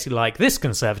who are basically like, this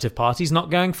Conservative Party's not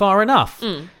going far enough.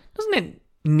 Doesn't it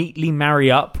neatly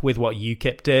marry up with what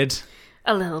UKIP did?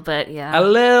 A little bit, yeah. A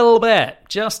little bit.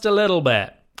 Just a little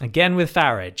bit. Again with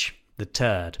Farage, the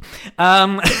turd.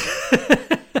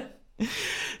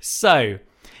 So,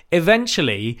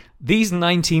 eventually, these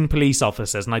 19 police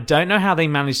officers, and I don't know how they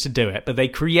managed to do it, but they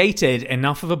created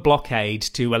enough of a blockade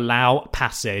to allow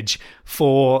passage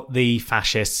for the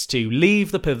fascists to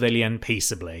leave the pavilion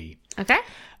peaceably. Okay.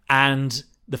 And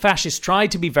the fascists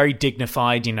tried to be very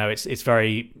dignified. You know, it's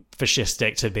very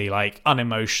fascistic to be like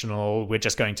unemotional. We're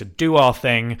just going to do our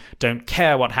thing. Don't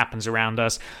care what happens around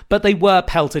us. But they were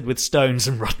pelted with stones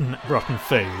and rotten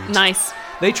food. Nice.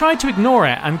 They tried to ignore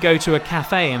it and go to a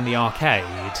cafe in the arcade.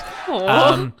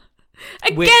 Aww.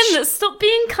 Again, which- stop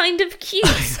being kind of cute.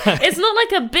 It's not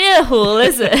like a beer hall,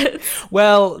 is it?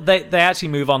 Well, they actually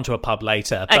move on to a pub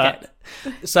later. But Okay.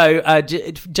 So,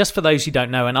 just for those who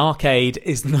don't know, an arcade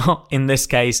is not, in this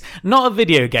case, not a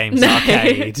video games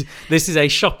arcade. This is a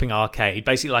shopping arcade,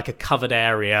 basically like a covered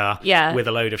area with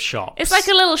a load of shops. It's like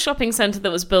a little shopping centre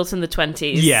that was built in the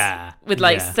 20s. Yeah. With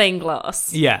like Yeah. stained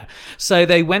glass. Yeah. So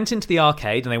they went into the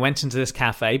arcade and they went into this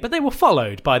cafe, but they were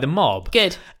followed by the mob.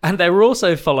 Good. And they were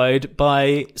also followed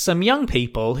by some young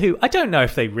people who, I don't know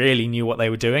if they really knew what they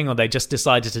were doing or they just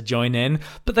decided to join in,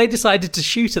 but they decided to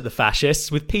shoot at the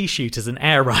fascists with pea shooters and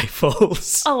air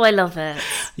rifles. Oh, I love it.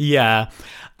 Yeah.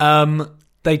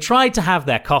 They tried to have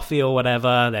their coffee or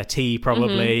whatever, their tea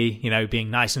probably, you know,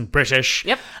 being nice and British.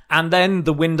 Yep. And then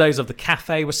the windows of the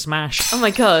cafe were smashed. Oh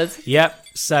my god. Yep.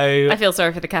 So I feel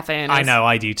sorry for the cafe owners. I know,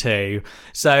 I do too.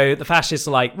 So the fascists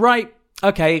are like, right,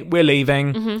 okay, we're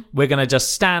leaving. We're going to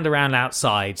just stand around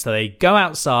outside. So they go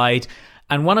outside,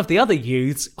 and one of the other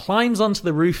youths climbs onto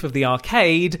the roof of the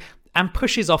arcade and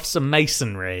pushes off some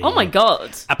masonry. Oh my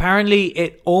god. Apparently,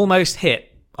 it almost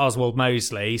hit Oswald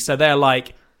Mosley. So they're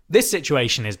like, this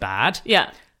situation is bad.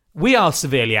 Yeah. We are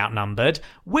severely outnumbered.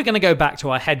 We're going to go back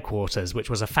to our headquarters, which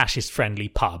was a fascist-friendly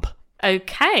pub.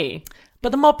 Okay.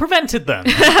 But the mob prevented them.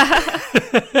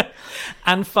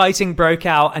 And fighting broke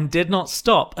out and did not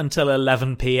stop until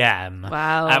 11 p.m.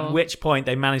 Wow. At which point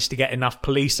they managed to get enough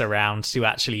police around to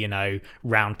actually, you know,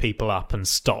 round people up and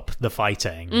stop the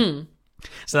fighting.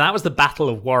 So that was the Battle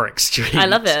of Warwick Street. I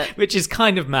love it. Which is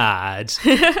kind of mad.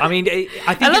 I mean,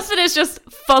 I think I love that it's just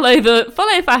follow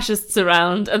fascists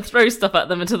around and throw stuff at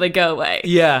them until they go away.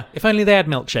 Yeah, if only they had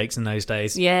milkshakes in those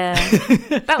days. Yeah.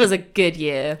 That was a good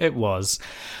year. It was.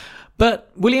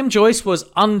 But William Joyce was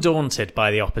undaunted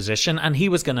by the opposition, and he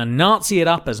was going to Nazi it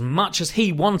up as much as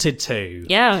he wanted to.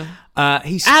 Yeah.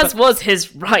 As was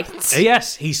his right.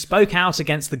 Yes, he spoke out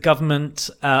against the Government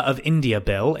of India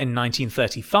Bill in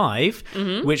 1935,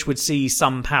 which would see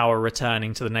some power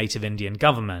returning to the native Indian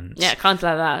government. Yeah, can't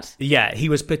allow that. Yeah, he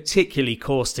was particularly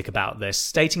caustic about this,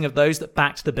 stating of those that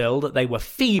backed the bill that they were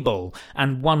feeble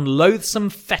and one loathsome,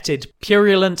 fetid,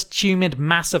 purulent, tumid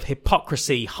mass of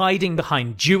hypocrisy hiding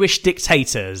behind Jewish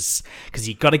dictators. Because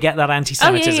you've got to get that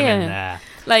anti-Semitism in there.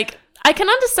 Like, I can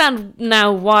understand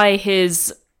now why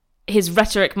his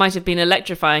rhetoric might have been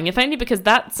electrifying, if only because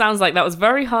that sounds like that was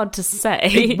very hard to say.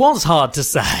 It was hard to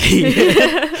say.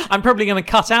 I'm probably going to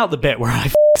cut out the bit where I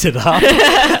f***ed it up.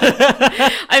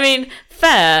 I mean,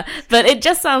 fair, but it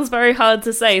just sounds very hard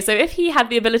to say. So if he had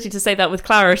the ability to say that with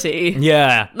clarity,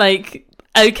 yeah, like,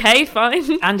 okay,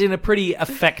 fine. And in a pretty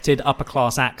affected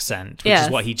upper-class accent, which is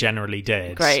what he generally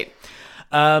did. Great.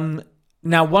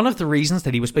 Now, one of the reasons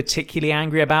that he was particularly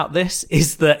angry about this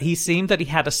is that he seemed that he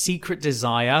had a secret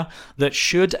desire that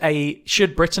should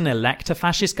Britain elect a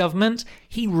fascist government,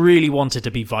 he really wanted to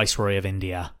be Viceroy of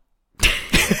India.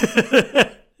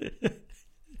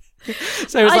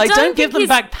 So it's like, don't give them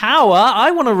back power.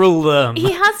 I want to rule them.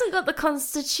 He hasn't got the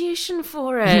constitution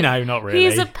for it. No, not really.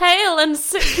 He's a pale and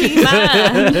sickly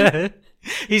man.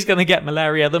 He's going to get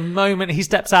malaria the moment he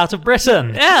steps out of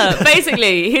Britain. Yeah,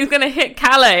 basically. He's going to hit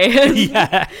Calais.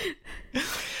 Yeah.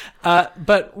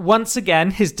 But once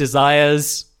again, his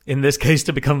desires, in this case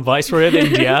to become Viceroy of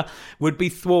India, would be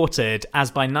thwarted, as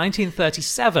by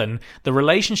 1937, the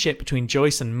relationship between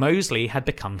Joyce and Mosley had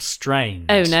become strained.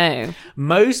 Oh, no.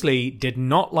 Mosley did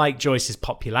not like Joyce's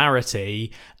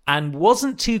popularity and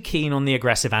wasn't too keen on the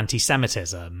aggressive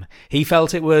anti-Semitism. He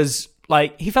felt, they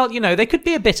could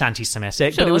be a bit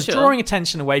anti-Semitic, but it was drawing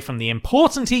attention away from the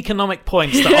important economic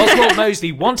points that Oswald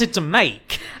Mosley wanted to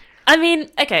make. I mean,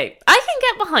 okay, I can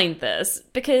get behind this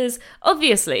because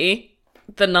obviously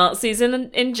the Nazis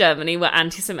in Germany were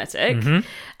anti-Semitic,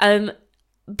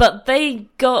 but they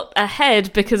got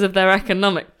ahead because of their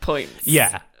economic points.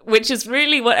 Yeah. Which is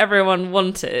really what everyone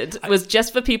wanted, was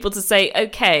just for people to say,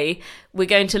 okay, we're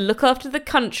going to look after the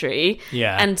country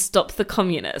and stop the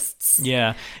communists.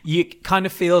 Yeah. It kind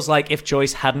of feels like if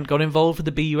Joyce hadn't got involved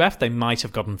with the BUF, they might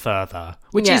have gotten further,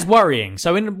 which is worrying.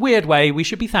 So in a weird way, we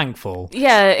should be thankful.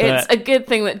 Yeah, it's a good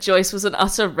thing that Joyce was an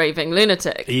utter raving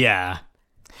lunatic. Yeah.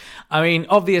 I mean,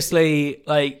 obviously,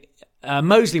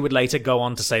 Mosley would later go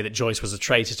on to say that Joyce was a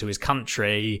traitor to his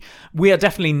country. We are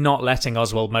definitely not letting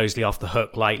Oswald Mosley off the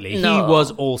hook lightly. No. He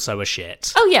was also a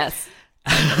shit. Oh, yes.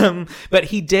 But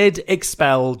he did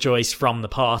expel Joyce from the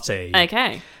party.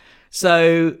 Okay.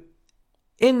 So,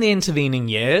 in the intervening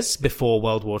years before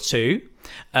World War II,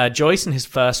 Joyce and his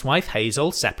first wife,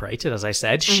 Hazel, separated, as I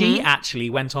said. She actually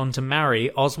went on to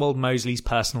marry Oswald Mosley's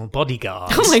personal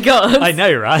bodyguard. Oh my God. I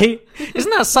know, right?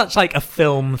 Isn't that such a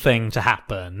film thing to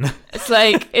happen?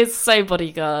 It's so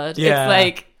Bodyguard. Yeah.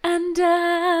 It's and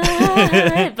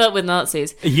I, but with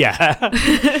Nazis.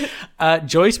 Yeah.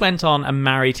 Joyce went on and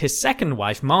married his second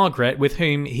wife, Margaret, with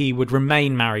whom he would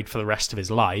remain married for the rest of his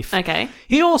life. Okay.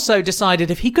 He also decided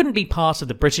if he couldn't be part of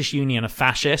the British Union of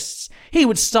Fascists, he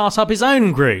would start up his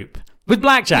own group with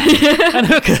blackjack and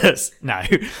hookers. No.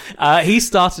 He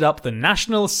started up the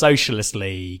National Socialist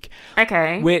League.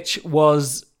 Okay. Which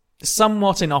was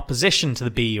somewhat in opposition to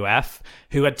the BUF,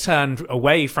 who had turned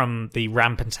away from the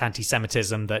rampant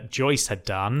anti-Semitism that Joyce had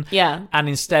done. Yeah. And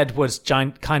instead was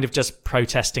kind of just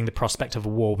protesting the prospect of a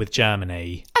war with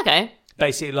Germany. Okay.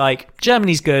 Basically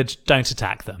Germany's good, don't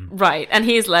attack them. Right. And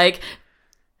he's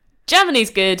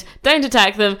Germany's good, don't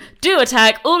attack them, do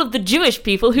attack all of the Jewish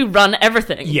people who run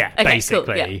everything. Yeah, okay,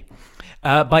 basically. Cool.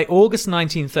 Yeah. By August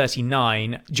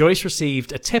 1939, Joyce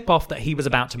received a tip-off that he was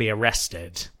about to be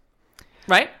arrested.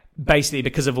 Right. Basically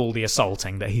because of all the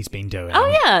assaulting that he's been doing. Oh,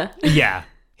 yeah. Yeah.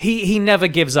 He never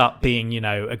gives up being,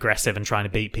 aggressive and trying to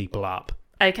beat people up.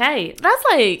 Okay.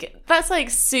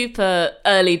 That's super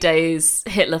early days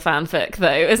Hitler fanfic, though,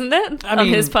 isn't it? On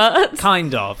his part?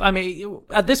 Kind of.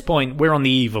 At this point, we're on the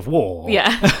eve of war. Yeah.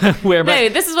 No,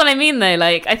 this is what I mean, though.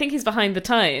 I think he's behind the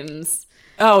times.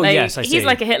 Oh, yes, I see. He's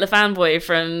like a Hitler fanboy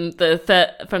from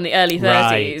the early 30s.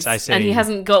 Right, I see. And he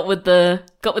hasn't got with the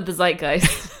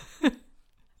zeitgeist.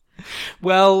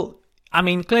 Well,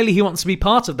 clearly he wants to be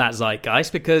part of that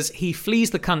zeitgeist because he flees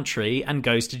the country and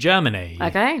goes to Germany.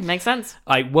 Okay, makes sense.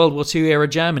 World War II era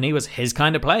Germany was his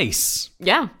kind of place.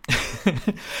 Yeah.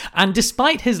 And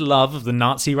despite his love of the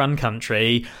Nazi-run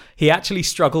country, he actually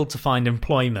struggled to find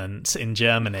employment in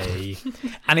Germany.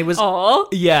 And it was... Aww.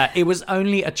 Yeah, it was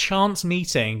only a chance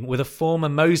meeting with a former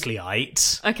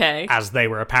Mosleyite. Okay. As they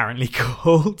were apparently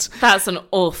called. That's an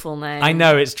awful name. I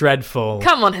know, it's dreadful.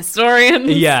 Come on,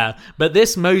 historians. Yeah, but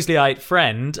this Mosleyite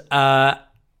friend...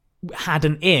 had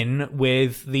an in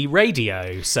with the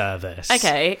radio service.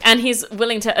 Okay, and he's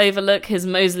willing to overlook his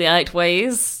Mosleyite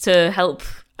ways to help...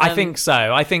 I think so.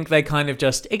 I think they kind of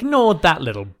just ignored that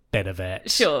little bit of it.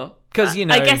 Sure. Because,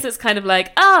 I guess it's kind of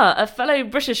a fellow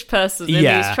British person in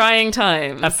these trying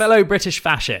times. A fellow British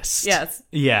fascist. Yes.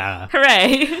 Yeah.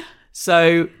 Hooray.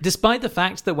 So, despite the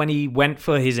fact that when he went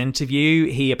for his interview,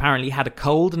 he apparently had a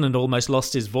cold and had almost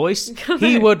lost his voice,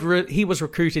 he was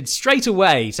recruited straight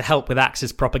away to help with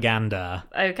Axis propaganda.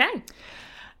 Okay.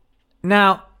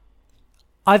 Now,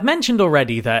 I've mentioned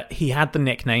already that he had the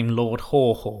nickname Lord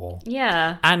Haw Haw.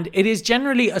 Yeah. And it is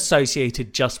generally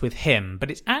associated just with him,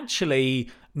 but it's actually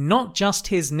not just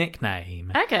his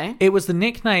nickname. Okay. It was the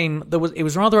nickname it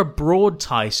was rather a broad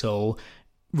title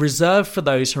reserved for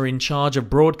those who are in charge of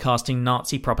broadcasting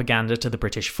Nazi propaganda to the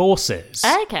British forces.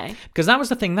 Okay. Because that was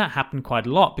the thing that happened quite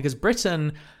a lot, because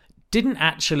Britain didn't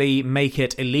actually make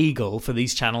it illegal for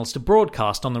these channels to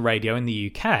broadcast on the radio in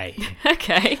the UK.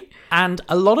 Okay. And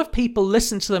a lot of people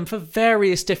listened to them for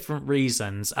various different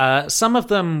reasons. Some of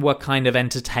them were kind of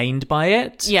entertained by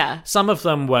it. Yeah. Some of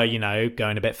them were,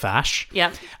 going a bit fash.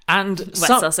 Yeah. And West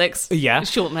Sussex. Yeah.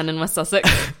 Short men in West Sussex.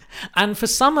 And for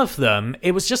some of them,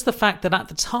 it was just the fact that at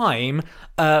the time,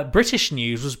 British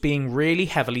news was being really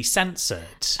heavily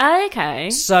censored. Okay.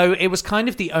 So it was kind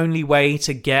of the only way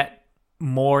to get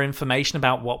more information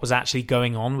about what was actually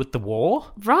going on with the war.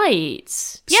 Right.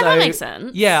 Yeah, So, that makes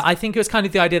sense. Yeah, I think it was kind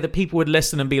of the idea that people would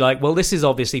listen and be like, well, this is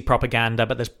obviously propaganda,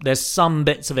 but there's some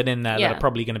bits of it in there that Yeah. are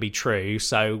probably going to be true,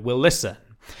 so we'll listen.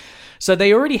 So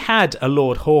they already had a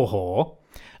Lord Haw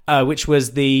Haw, which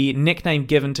was the nickname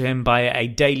given to him by a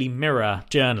Daily Mirror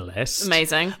journalist.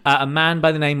 Amazing. A man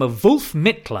by the name of Wolf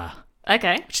Mittler,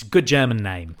 Okay. which is a good German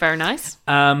name. Very nice.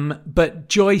 But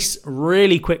Joyce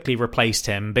really quickly replaced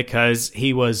him because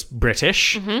he was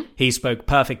British, he spoke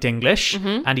perfect English,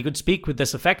 and he could speak with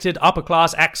this affected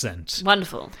upper-class accent,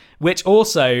 Wonderful. which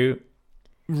also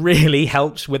really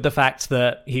helped with the fact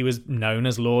that he was known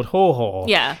as Lord Haw Haw.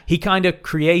 Yeah. He kind of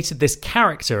created this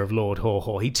character of Lord Haw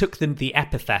Haw. He took the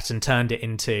epithet and turned it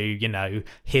into,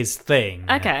 his thing.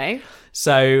 Okay.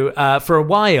 So for a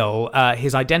while,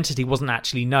 his identity wasn't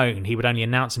actually known. He would only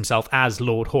announce himself as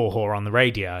Lord Haw Haw on the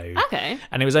radio. Okay.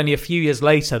 And it was only a few years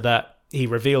later that he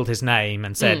revealed his name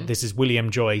and said, this is William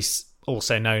Joyce,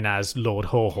 also known as Lord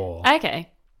Haw Haw. Okay.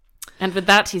 And with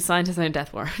that, he signed his own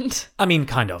death warrant. I mean,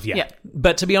 kind of, yeah. Yeah.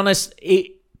 But to be honest,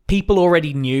 people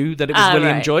already knew that it was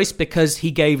William right. Joyce because he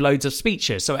gave loads of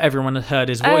speeches, so everyone had heard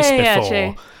his voice yeah, before.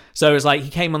 true. So it was like he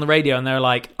came on the radio and they were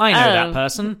like, I know that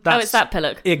person. It's that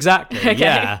Pillock. Exactly, Okay.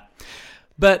 yeah.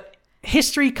 But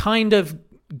history kind of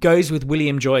goes with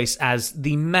William Joyce as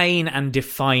the main and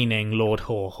defining Lord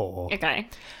Haw Haw. Okay.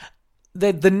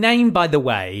 The name, by the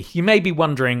way, you may be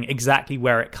wondering exactly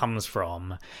where it comes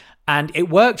from. And it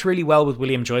worked really well with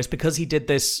William Joyce because he did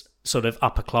this sort of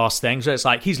upper class thing. So it's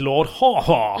like, he's Lord Haw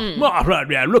Haw.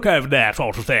 Yeah, look over there,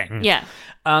 sort of thing. Yeah.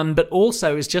 But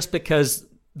also, it's just because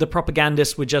the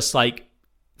propagandists were just like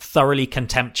thoroughly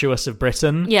contemptuous of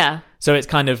Britain. Yeah. So it's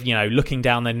kind of, looking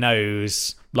down their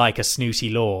nose like a snooty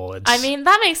lord. I mean,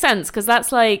 that makes sense because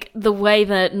that's like the way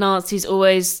that Nazis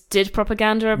always did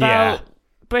propaganda about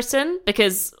Britain,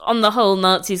 because on the whole,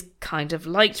 Nazis kind of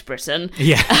liked Britain.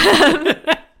 Yeah.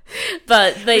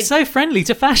 But they... It's so friendly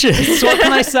to fascists. What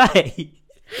can I say?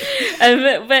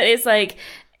 but it's like...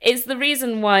 It's the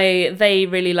reason why they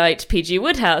really liked P.G.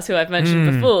 Wodehouse, who I've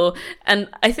mentioned before. And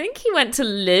I think he went to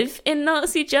live in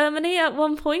Nazi Germany at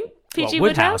one point. P.G.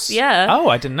 What, Wodehouse? Yeah. Oh,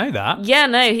 I didn't know that. Yeah,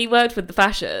 no, he worked with the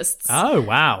fascists. Oh,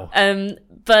 wow.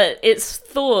 But it's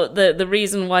thought that the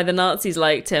reason why the Nazis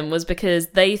liked him was because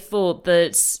they thought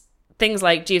that things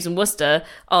like Jeeves and Wooster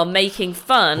are making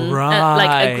fun,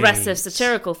 like aggressive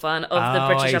satirical fun of the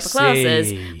British upper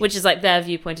classes, which is like their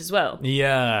viewpoint as well.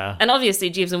 Yeah. And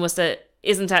obviously Jeeves and Wooster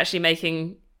isn't actually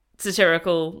making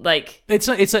satirical, like, it's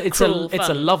a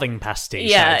fun. loving pastiche.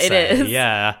 Yeah, I'd it say. is.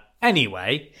 Yeah.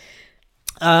 Anyway,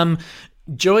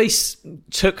 Joyce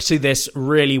took to this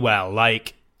really well.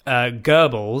 Like,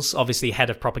 Goebbels, obviously head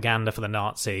of propaganda for the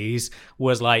Nazis,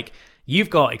 was like,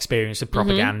 you've got experience with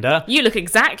propaganda. You look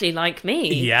exactly like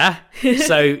me. Yeah.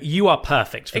 So you are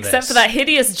perfect for this. Except for that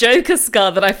hideous Joker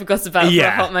scar that I forgot about for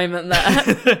a hot moment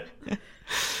there.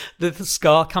 The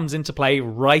scar comes into play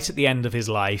right at the end of his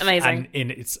life. Amazing.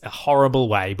 And it's a horrible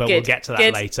way, but we'll get to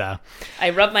that later. I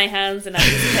rub my hands in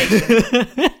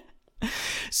anticipation.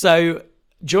 So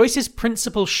Joyce's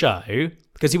principal show,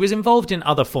 because he was involved in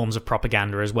other forms of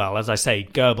propaganda as well. As I say,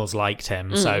 Goebbels liked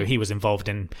him, so he was involved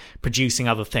in producing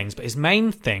other things. But his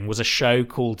main thing was a show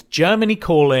called Germany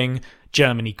Calling,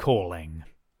 Germany Calling.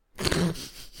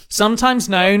 Sometimes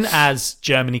known as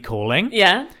Germany Calling.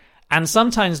 Yeah. And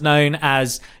sometimes known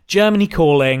as Germany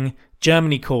Calling,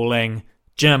 Germany Calling,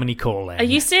 Germany Calling. Are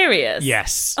you serious?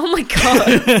 Yes. Oh my god.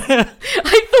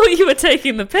 I thought you were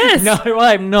taking the piss. No,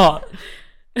 I'm not.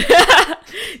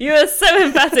 You were so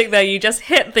emphatic there, you just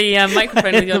hit the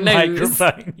microphone with your the nose.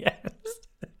 microphone,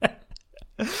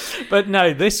 yes. But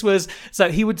no, this was... So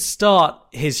he would start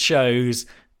his shows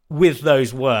with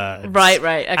those words. Right,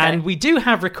 okay. And we do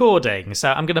have recording, so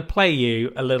I'm going to play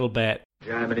you a little bit.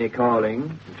 Germany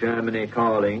calling, Germany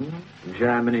calling,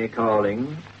 Germany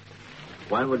calling.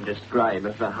 One would describe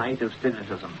as the height of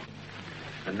cynicism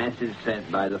the message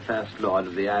sent by the First Lord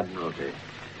of the Admiralty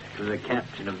to the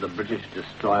captain of the British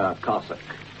destroyer Cossack,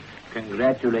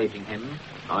 congratulating him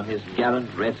on his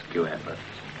gallant rescue efforts.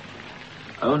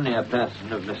 Only a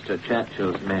person of Mr.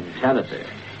 Churchill's mentality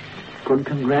could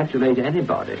congratulate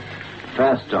anybody,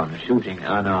 first on shooting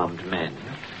unarmed men,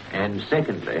 and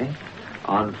secondly,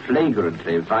 on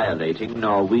flagrantly violating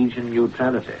Norwegian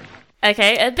neutrality.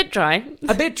 Okay, a bit dry.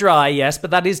 A bit dry, yes,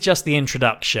 but that is just the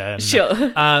introduction. Sure.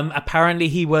 Apparently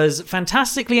he was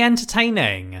fantastically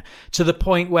entertaining, to the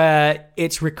point where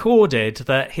it's recorded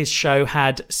that his show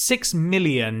had 6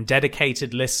 million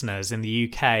dedicated listeners in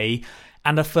the UK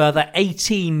and a further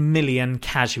 18 million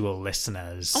casual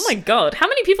listeners. Oh my God, how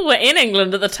many people were in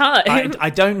England at the time? I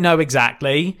don't know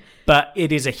exactly, but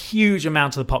it is a huge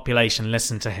amount of the population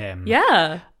listened to him.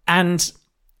 Yeah. And...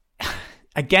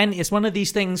 Again, it's one of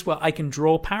these things where I can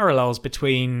draw parallels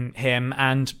between him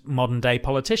and modern day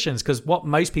politicians, because what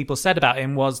most people said about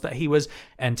him was that he was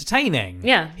entertaining.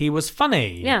 Yeah. He was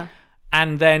funny. Yeah.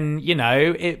 And then, you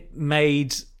know, it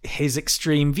made his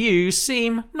extreme views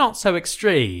seem not so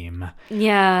extreme.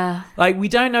 Yeah. Like, we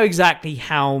don't know exactly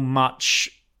how much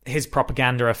his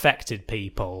propaganda affected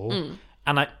people.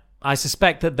 And I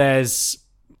suspect that there's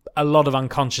a lot of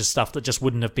unconscious stuff that just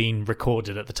wouldn't have been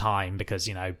recorded at the time because,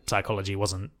 you know, psychology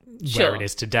wasn't where it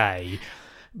is today.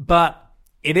 But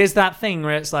it is that thing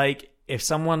where it's like, if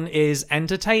someone is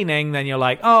entertaining, then you're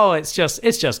like, oh, it's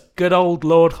just good old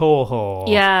Lord Haw Haw.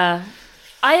 Yeah.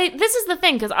 This is the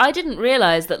thing, because I didn't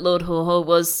realise that Lord Haw Haw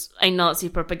was a Nazi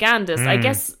propagandist. I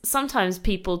guess sometimes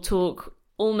people talk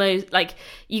almost like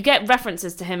you get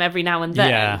references to him every now and then.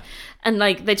 Yeah. And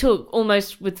like they talk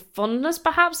almost with fondness,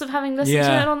 perhaps, of having listened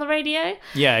to it on the radio.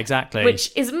 Yeah, exactly.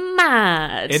 Which is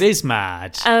mad. It is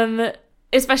mad.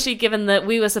 Especially given that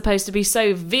we were supposed to be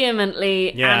so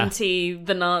vehemently anti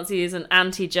the Nazis and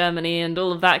anti Germany and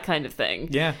all of that kind of thing.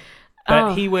 Yeah.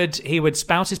 But he would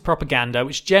spout his propaganda,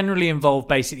 which generally involved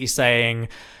basically saying,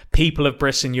 people of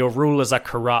Britain, your rulers are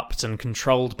corrupt and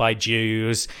controlled by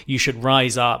Jews. You should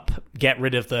rise up, get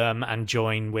rid of them, and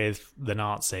join with the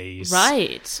Nazis.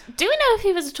 Right. Do we know if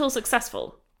he was at all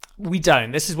successful? We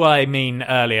don't. This is what I mean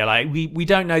earlier. Like, we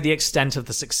don't know the extent of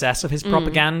the success of his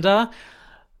propaganda,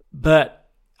 but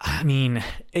I mean,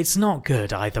 it's not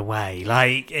good either way.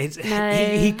 Like,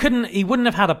 he wouldn't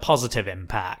have had a positive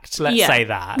impact. Let's say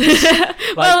that.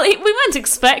 Well, we weren't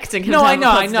expecting him. No, to I have know,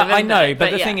 a positive I know. impact,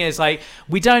 But the thing is, like,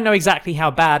 we don't know exactly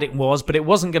how bad it was, but it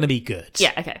wasn't going to be good.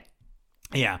 Yeah. Okay.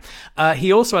 Yeah.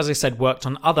 He also, as I said, worked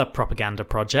on other propaganda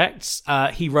projects.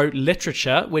 He wrote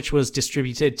literature, which was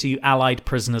distributed to Allied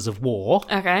prisoners of war.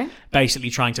 Okay.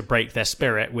 Basically trying to break their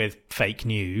spirit with fake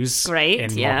news. Great,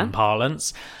 in modern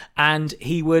parlance. And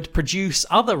he would produce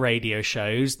other radio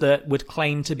shows that would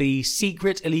claim to be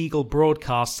secret illegal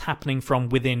broadcasts happening from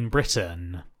within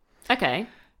Britain. Okay.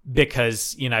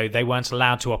 Because, you know, they weren't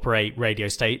allowed to operate radio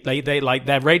they like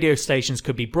their radio stations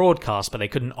could be broadcast, but they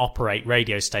couldn't operate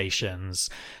radio stations.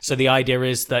 So the idea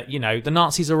is that, you know, the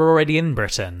Nazis are already in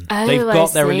Britain. Oh, They've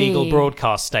got their I see. illegal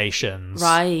broadcast stations.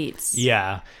 Right.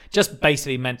 Yeah. Just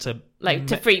basically meant to... Like,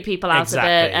 to freak people out Exactly.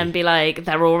 a bit and be like,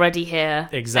 they're already here.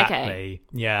 Exactly. Okay.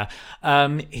 Yeah.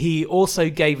 He also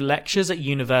gave lectures at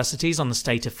universities on the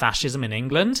state of fascism in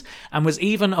England and was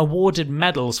even awarded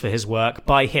medals for his work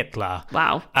by Hitler.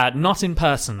 Wow. Not in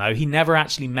person, though. He never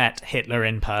actually met Hitler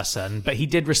in person, but he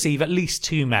did receive at least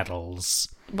 2 medals.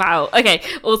 Wow. Okay.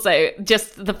 Also,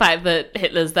 just the fact that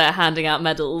Hitler's there handing out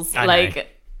medals. I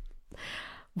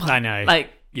know.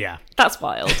 Like, yeah. that's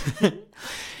wild.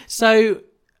 So,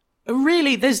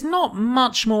 really, there's not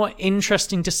much more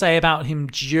interesting to say about him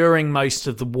during most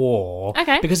of the war.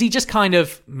 Okay. Because he just kind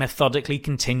of methodically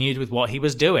continued with what he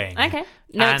was doing. Okay.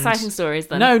 No exciting stories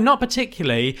then. No, not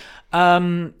particularly.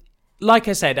 Like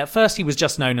I said, at first he was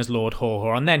just known as Lord Haw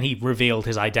Haw, and then he revealed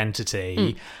his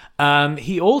identity.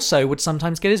 He also would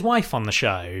sometimes get his wife on the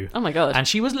show. Oh my God. And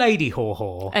she was Lady Haw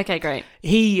Haw. Okay, great.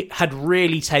 He had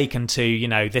really taken to, you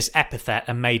know, this epithet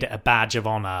and made it a badge of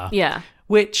honour. Yeah.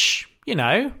 Which, you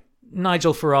know,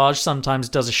 Nigel Farage sometimes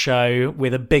does a show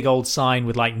with a big old sign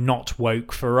with, like, "Not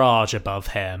Woke Farage" above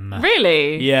him.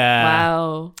 Really? Yeah.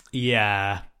 Wow.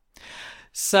 Yeah.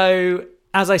 So,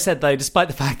 as I said, though, despite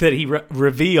the fact that he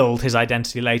revealed his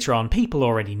identity later on, people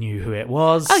already knew who it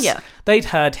was. Oh, yeah. They'd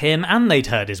heard him and they'd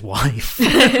heard his wife.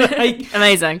 Like,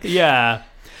 Amazing. yeah.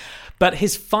 But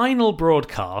his final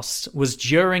broadcast was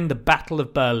during the Battle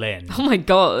of Berlin. Oh my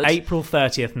God. April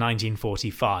 30th,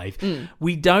 1945.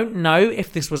 We don't know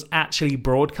if this was actually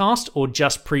broadcast or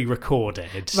just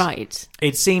pre-recorded. Right.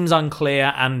 It seems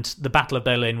unclear, and the Battle of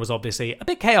Berlin was obviously a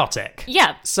bit chaotic.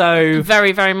 Yeah. So...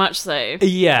 Very, very much so.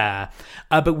 Yeah.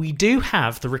 But we do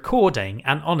have the recording,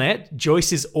 and on it,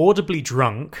 Joyce is audibly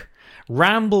drunk,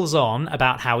 rambles on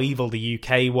about how evil the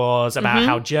UK was, about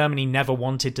how Germany never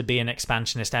wanted to be an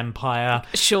expansionist empire,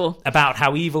 Sure. about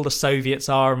how evil the Soviets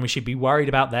are and we should be worried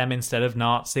about them instead of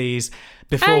Nazis.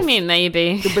 I mean,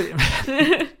 maybe.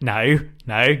 No,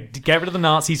 get rid of the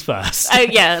Nazis first. Oh,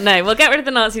 yeah, no, we'll get rid of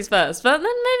the Nazis first, but then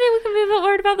maybe we can be a bit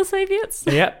worried about the Soviets.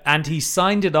 Yep, and he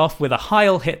signed it off with a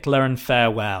Heil Hitler and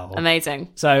farewell.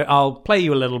 Amazing. So I'll play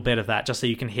you a little bit of that just so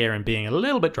you can hear him being a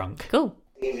little bit drunk. Cool.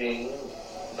 Evening,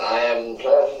 I am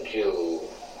talking to you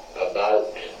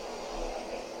about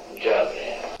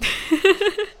Germany.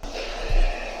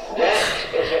 That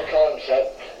is a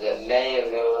concept that many of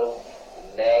you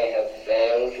may have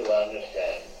failed to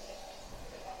understand.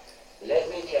 Let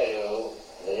me tell you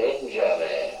that in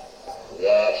Germany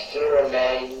there still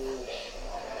remains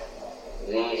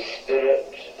the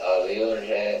spirit of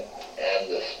unity and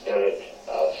the spirit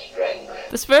of strength.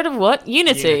 The spirit of what?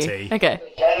 Unity. Unity. Okay.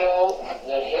 Tell you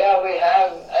that here we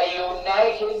have a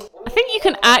united... I think you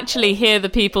can actually hear the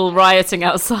people rioting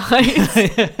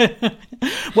outside.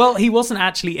 Well, he wasn't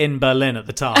actually in Berlin at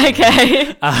the time.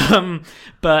 Okay.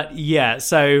 But yeah,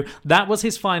 so that was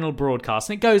his final broadcast,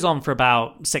 and it goes on for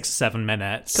about 6 or 7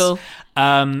 minutes. Cool.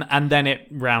 And then it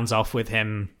rounds off with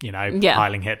him, Yeah.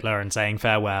 heiling Hitler and saying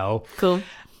farewell. Cool.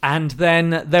 And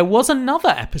then there was another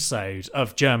episode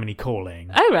of Germany Calling.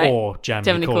 Oh, right. Or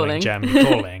Germany Calling, Germany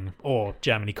Calling. Or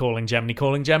Germany Calling, Germany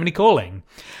Calling, Germany Calling.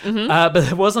 But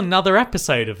there was another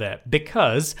episode of it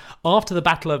because after the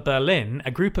Battle of Berlin, a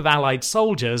group of Allied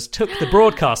soldiers took the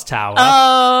broadcast tower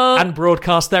and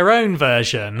broadcast their own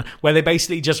version where they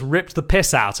basically just ripped the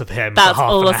piss out of him That's for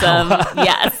half an awesome. hour.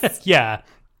 Yes. Yeah.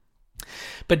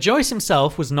 But Joyce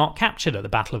himself was not captured at the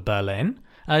Battle of Berlin.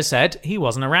 As I said, he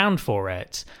wasn't around for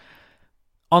it.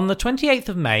 On the 28th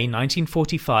of May,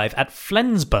 1945, at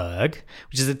Flensburg,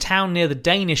 which is a town near the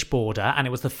Danish border, and it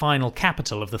was the final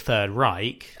capital of the Third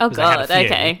Reich. Oh, 'cause they had a God, few,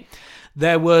 okay.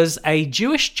 There was a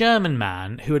Jewish German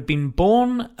man who had been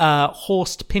born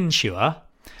Horst Pinschur,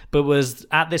 but was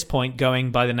at this point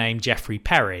going by the name Jeffrey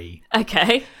Perry.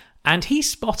 Okay. And he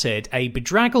spotted a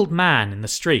bedraggled man in the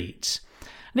street.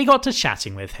 And he got to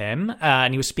chatting with him,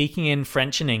 and he was speaking in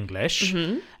French and English.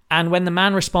 And when the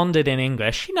man responded in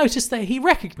English, he noticed that he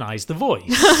recognised the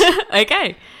voice.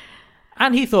 Okay.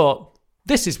 And he thought,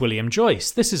 this is William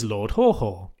Joyce, this is Lord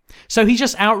Haw-Haw. So he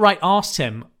just outright asked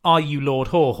him, are you Lord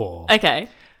Haw-Haw? Okay.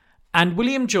 And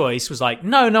William Joyce was like,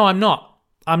 no, I'm not,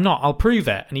 I'll prove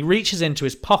it. And he reaches into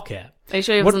his pocket. Are you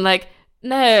sure he wasn't like,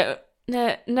 no,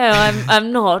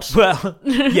 I'm not. Well,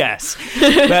 yes.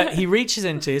 But he reaches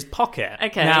into his pocket.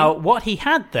 Okay. Now, what he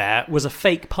had there was a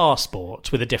fake passport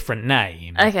with a different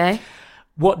name. Okay.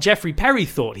 What Jeffrey Perry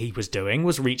thought he was doing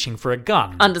was reaching for a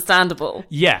gun. Understandable.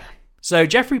 Yeah. So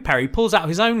Jeffrey Perry pulls out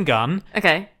his own gun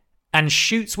Okay. and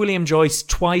shoots William Joyce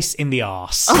twice in the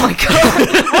arse. Oh my God.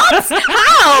 What?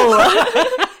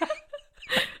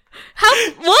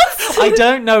 How? What? I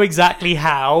don't know exactly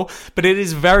how, but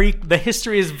the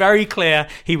history is very clear.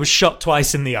 He was shot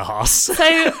twice in the arse. So,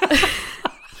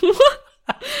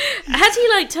 had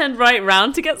he turned right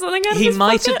round to get something out of He his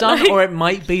might have pocket? done, or it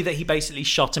might be that he basically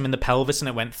shot him in the pelvis and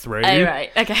it went through. Oh,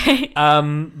 right. Okay.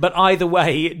 But either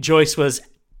way, Joyce was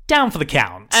down for the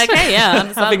count. Okay, yeah,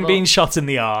 understandable. Having been shot in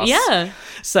the arse. Yeah.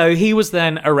 So he was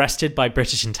then arrested by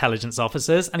British intelligence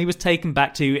officers and he was taken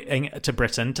back to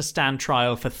Britain to stand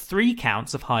trial for 3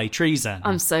 counts of high treason.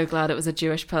 I'm so glad it was a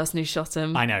Jewish person who shot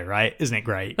him. I know, right? Isn't it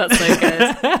great? That's so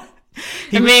good.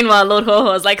 And meanwhile, Lord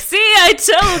Haw-Haw was like, see, I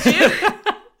told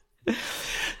you.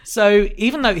 So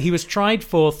even though he was tried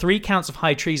for 3 counts of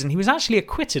high treason, he was actually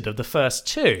acquitted of the first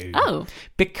 2. Oh.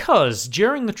 Because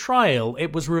during the trial,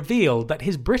 it was revealed that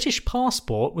his British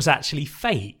passport was actually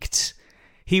faked.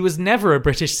 He was never a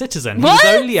British citizen. What? He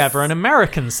was only ever an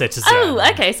American citizen. Oh,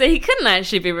 okay. So he couldn't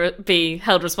actually be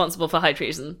held responsible for high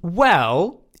treason.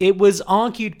 Well, it was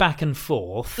argued back and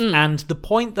forth, and the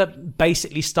point that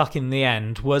basically stuck in the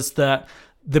end was that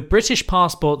the British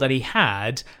passport that he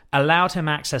had allowed him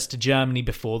access to Germany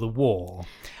before the war.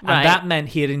 Right. And that meant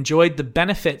he had enjoyed the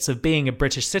benefits of being a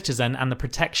British citizen and the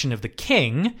protection of the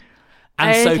king,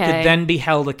 and so could then be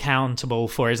held accountable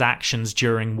for his actions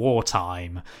during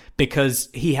wartime, because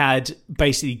he had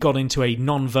basically got into a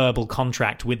non-verbal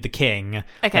contract with the king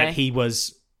that he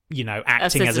was, acting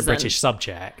as a citizen. British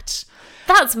subject.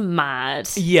 That's mad.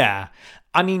 Yeah.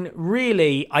 I mean,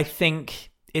 really, I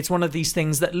think it's one of these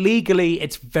things that legally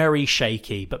it's very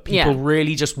shaky, but people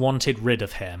really just wanted rid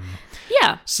of him.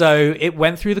 Yeah. So it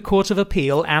went through the Court of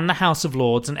Appeal and the House of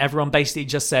Lords, and everyone basically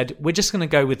just said, we're just going to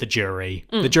go with the jury.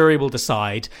 The jury will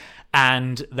decide.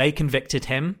 And they convicted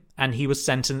him, and he was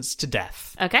sentenced to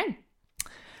death. Okay.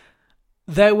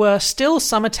 There were still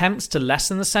some attempts to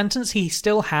lessen the sentence. He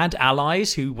still had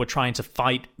allies who were trying to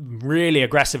fight really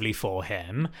aggressively for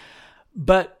him.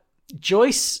 But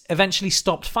Joyce eventually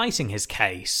stopped fighting his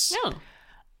case. Oh.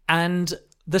 And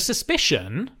the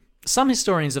suspicion, some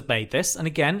historians have made this, and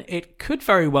again, it could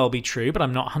very well be true, but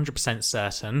I'm not 100%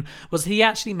 certain, was that he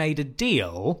actually made a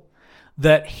deal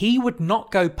that he would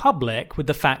not go public with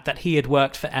the fact that he had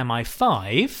worked for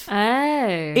MI5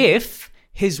 if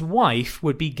his wife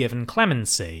would be given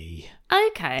clemency.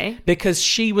 Okay. Because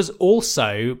she was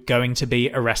also going to be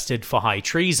arrested for high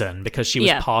treason because she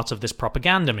was part of this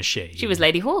propaganda machine. She was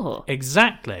Lady Haw-Haw.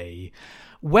 Exactly.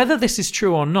 Whether this is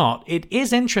true or not, it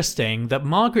is interesting that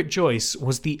Margaret Joyce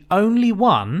was the only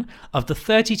one of the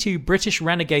 32 British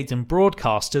renegades and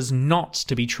broadcasters not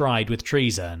to be tried with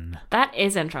treason. That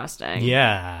is interesting.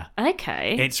 Yeah.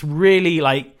 Okay. It's really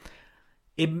like...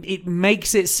 It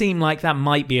makes it seem like that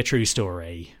might be a true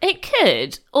story. It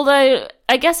could. Although,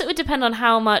 I guess it would depend on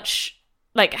how much...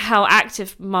 Like, how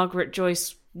active Margaret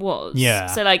Joyce was. Yeah.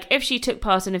 So, like, if she took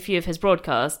part in a few of his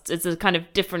broadcasts, it's a kind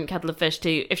of different kettle of fish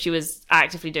to if she was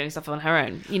actively doing stuff on her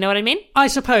own. You know what I mean? I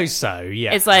suppose so,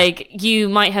 yeah. It's like, you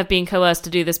might have been coerced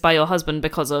to do this by your husband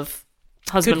because of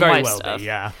husband-wife stuff. Be,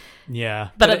 yeah. Yeah.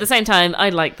 But at the same time, I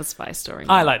like the spy story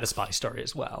more. I like the spy story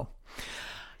as well.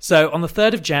 So, on the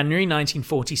 3rd of January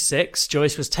 1946,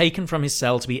 Joyce was taken from his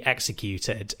cell to be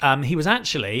executed. He was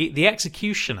actually, the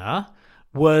executioner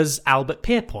was Albert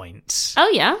Pierpoint. Oh,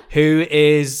 yeah? Who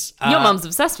is... Your mum's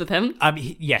obsessed with him.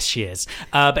 Yes, she is.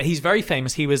 But he's very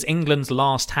famous. He was England's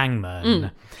last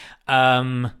hangman.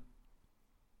 Pierpoint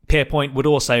would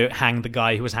also hang the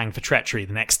guy who was hanged for treachery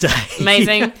the next day.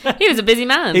 Amazing. He was a busy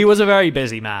man. He was a very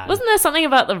busy man. Wasn't there something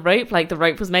about the rope? Like, the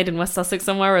rope was made in West Sussex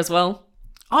somewhere as well?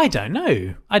 I don't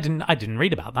know. I didn't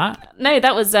read about that. No,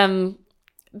 that was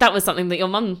something that your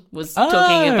mum was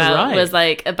talking about. Right. Was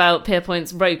like about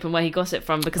Pierpoint's rope and where he got it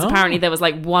from, because apparently there was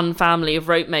like one family of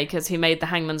rope makers who made the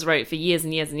hangman's rope for years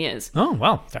and years and years. Oh,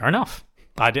 well, fair enough.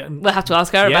 I didn't. We'll have to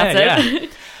ask her about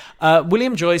it.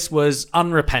 William Joyce was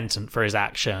unrepentant for his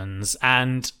actions,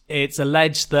 and it's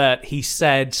alleged that he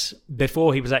said,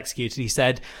 before he was executed, he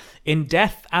said, "In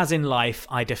death as in life,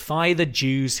 I defy the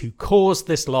Jews who caused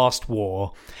this last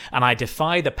war, and I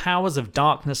defy the powers of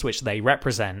darkness which they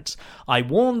represent. I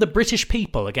warn the British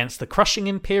people against the crushing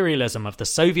imperialism of the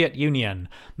Soviet Union.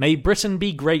 May Britain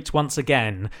be great once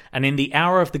again, and in the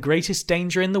hour of the greatest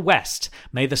danger in the West,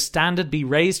 may the standard be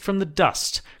raised from the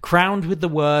dust, crowned with the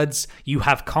words, 'You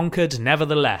have conquered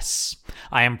nevertheless.'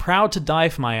 I am proud to die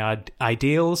for my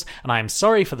ideals, and I am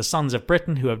sorry for the sons of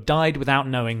Britain who have died without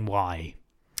knowing why."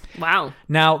 Wow.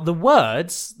 Now, the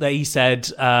words that he said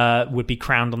would be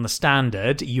crowned on the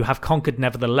standard, "You have conquered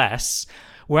nevertheless,"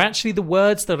 were actually the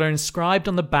words that are inscribed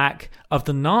on the back of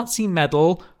the Nazi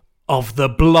medal of the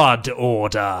Blood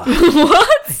Order.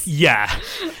 What? Yeah.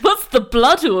 What's the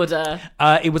Blood Order?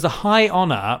 It was a high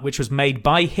honour which was made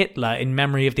by Hitler in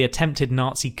memory of the attempted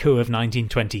Nazi coup of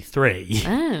 1923.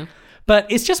 Oh. But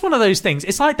it's just one of those things.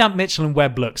 It's like that Mitchell and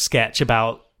Webb look sketch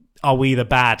about, are we the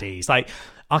baddies? Like,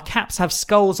 our caps have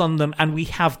skulls on them, and we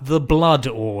have the Blood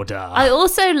Order. I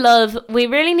also love, we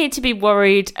really need to be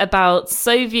worried about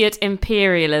Soviet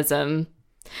imperialism.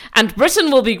 And Britain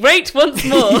will be great once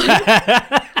more.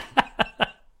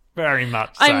 Very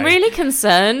much so. I'm really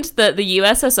concerned that the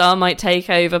USSR might take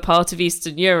over part of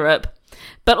Eastern Europe.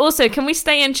 But also, can we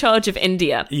stay in charge of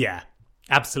India? Yeah,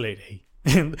 absolutely.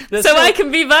 I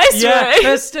can be viceroy. Yeah,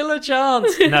 there's still a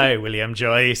chance. No, William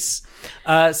Joyce.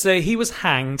 So he was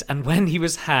hanged, and when he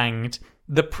was hanged,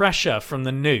 the pressure from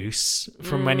the noose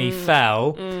from when he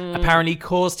fell apparently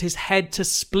caused his head to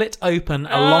split open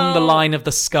along the line of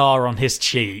the scar on his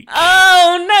cheek.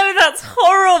 Oh no, that's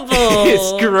horrible.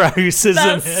 It's gross, isn't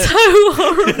that's it? so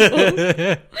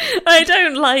horrible. I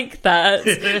don't like that.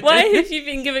 Why have you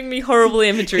been giving me horrible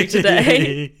imagery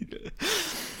today?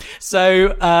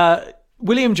 So,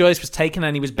 William Joyce was taken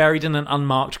and he was buried in an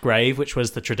unmarked grave, which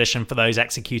was the tradition for those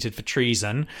executed for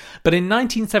treason. But in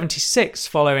 1976,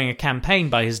 following a campaign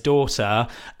by his daughter,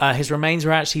 his remains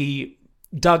were actually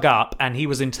dug up and he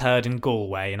was interred in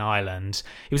Galway in Ireland.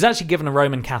 He was actually given a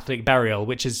Roman Catholic burial,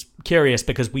 which is curious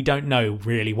because we don't know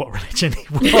really what religion he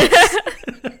was.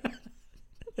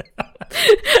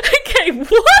 Okay,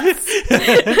 what?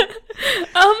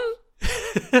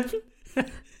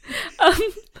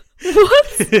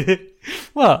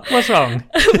 What? What's wrong?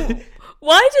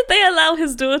 Why did they allow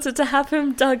his daughter to have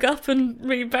him dug up and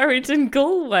reburied in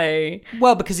Galway?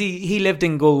 Well, because he lived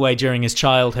in Galway during his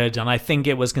childhood, and I think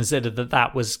it was considered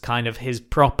that was kind of his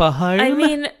proper home. I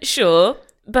mean, sure,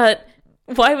 but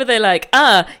why were they like,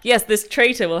 yes, this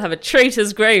traitor will have a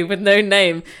traitor's grave with no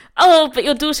name. Oh, but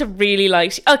your daughter really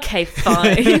likes you. Okay,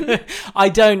 fine. I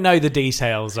don't know the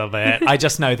details of it. I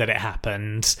just know that it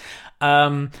happened.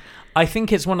 I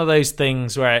think it's one of those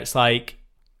things where it's like,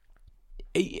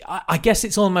 I guess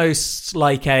it's almost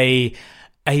like a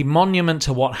monument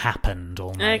to what happened,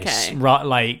 almost. Okay. Right?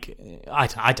 Like,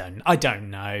 I don't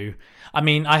know. I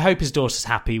mean, I hope his daughter's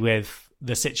happy with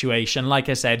the situation. Like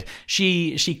I said,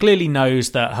 she clearly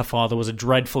knows that her father was a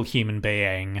dreadful human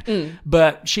being,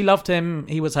 but she loved him.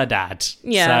 He was her dad.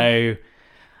 Yeah. So,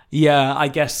 yeah, I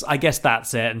guess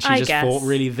that's it. And she fought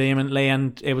really vehemently,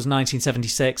 and it was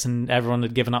 1976, and everyone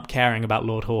had given up caring about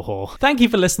Lord Haw-Haw. Thank you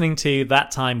for listening to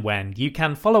That Time When. You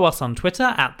can follow us on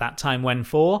Twitter at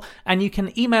ThatTimeWhen4, and you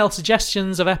can email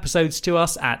suggestions of episodes to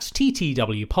us at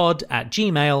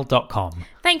ttwpod@gmail.com.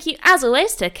 Thank you, as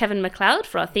always, to Kevin MacLeod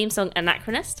for our theme song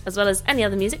Anachronist, as well as any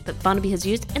other music that Barnaby has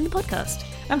used in the podcast.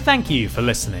 And thank you for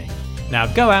listening. Now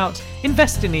go out,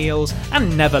 invest in eels,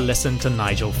 and never listen to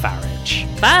Nigel Farage.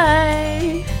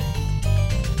 Bye!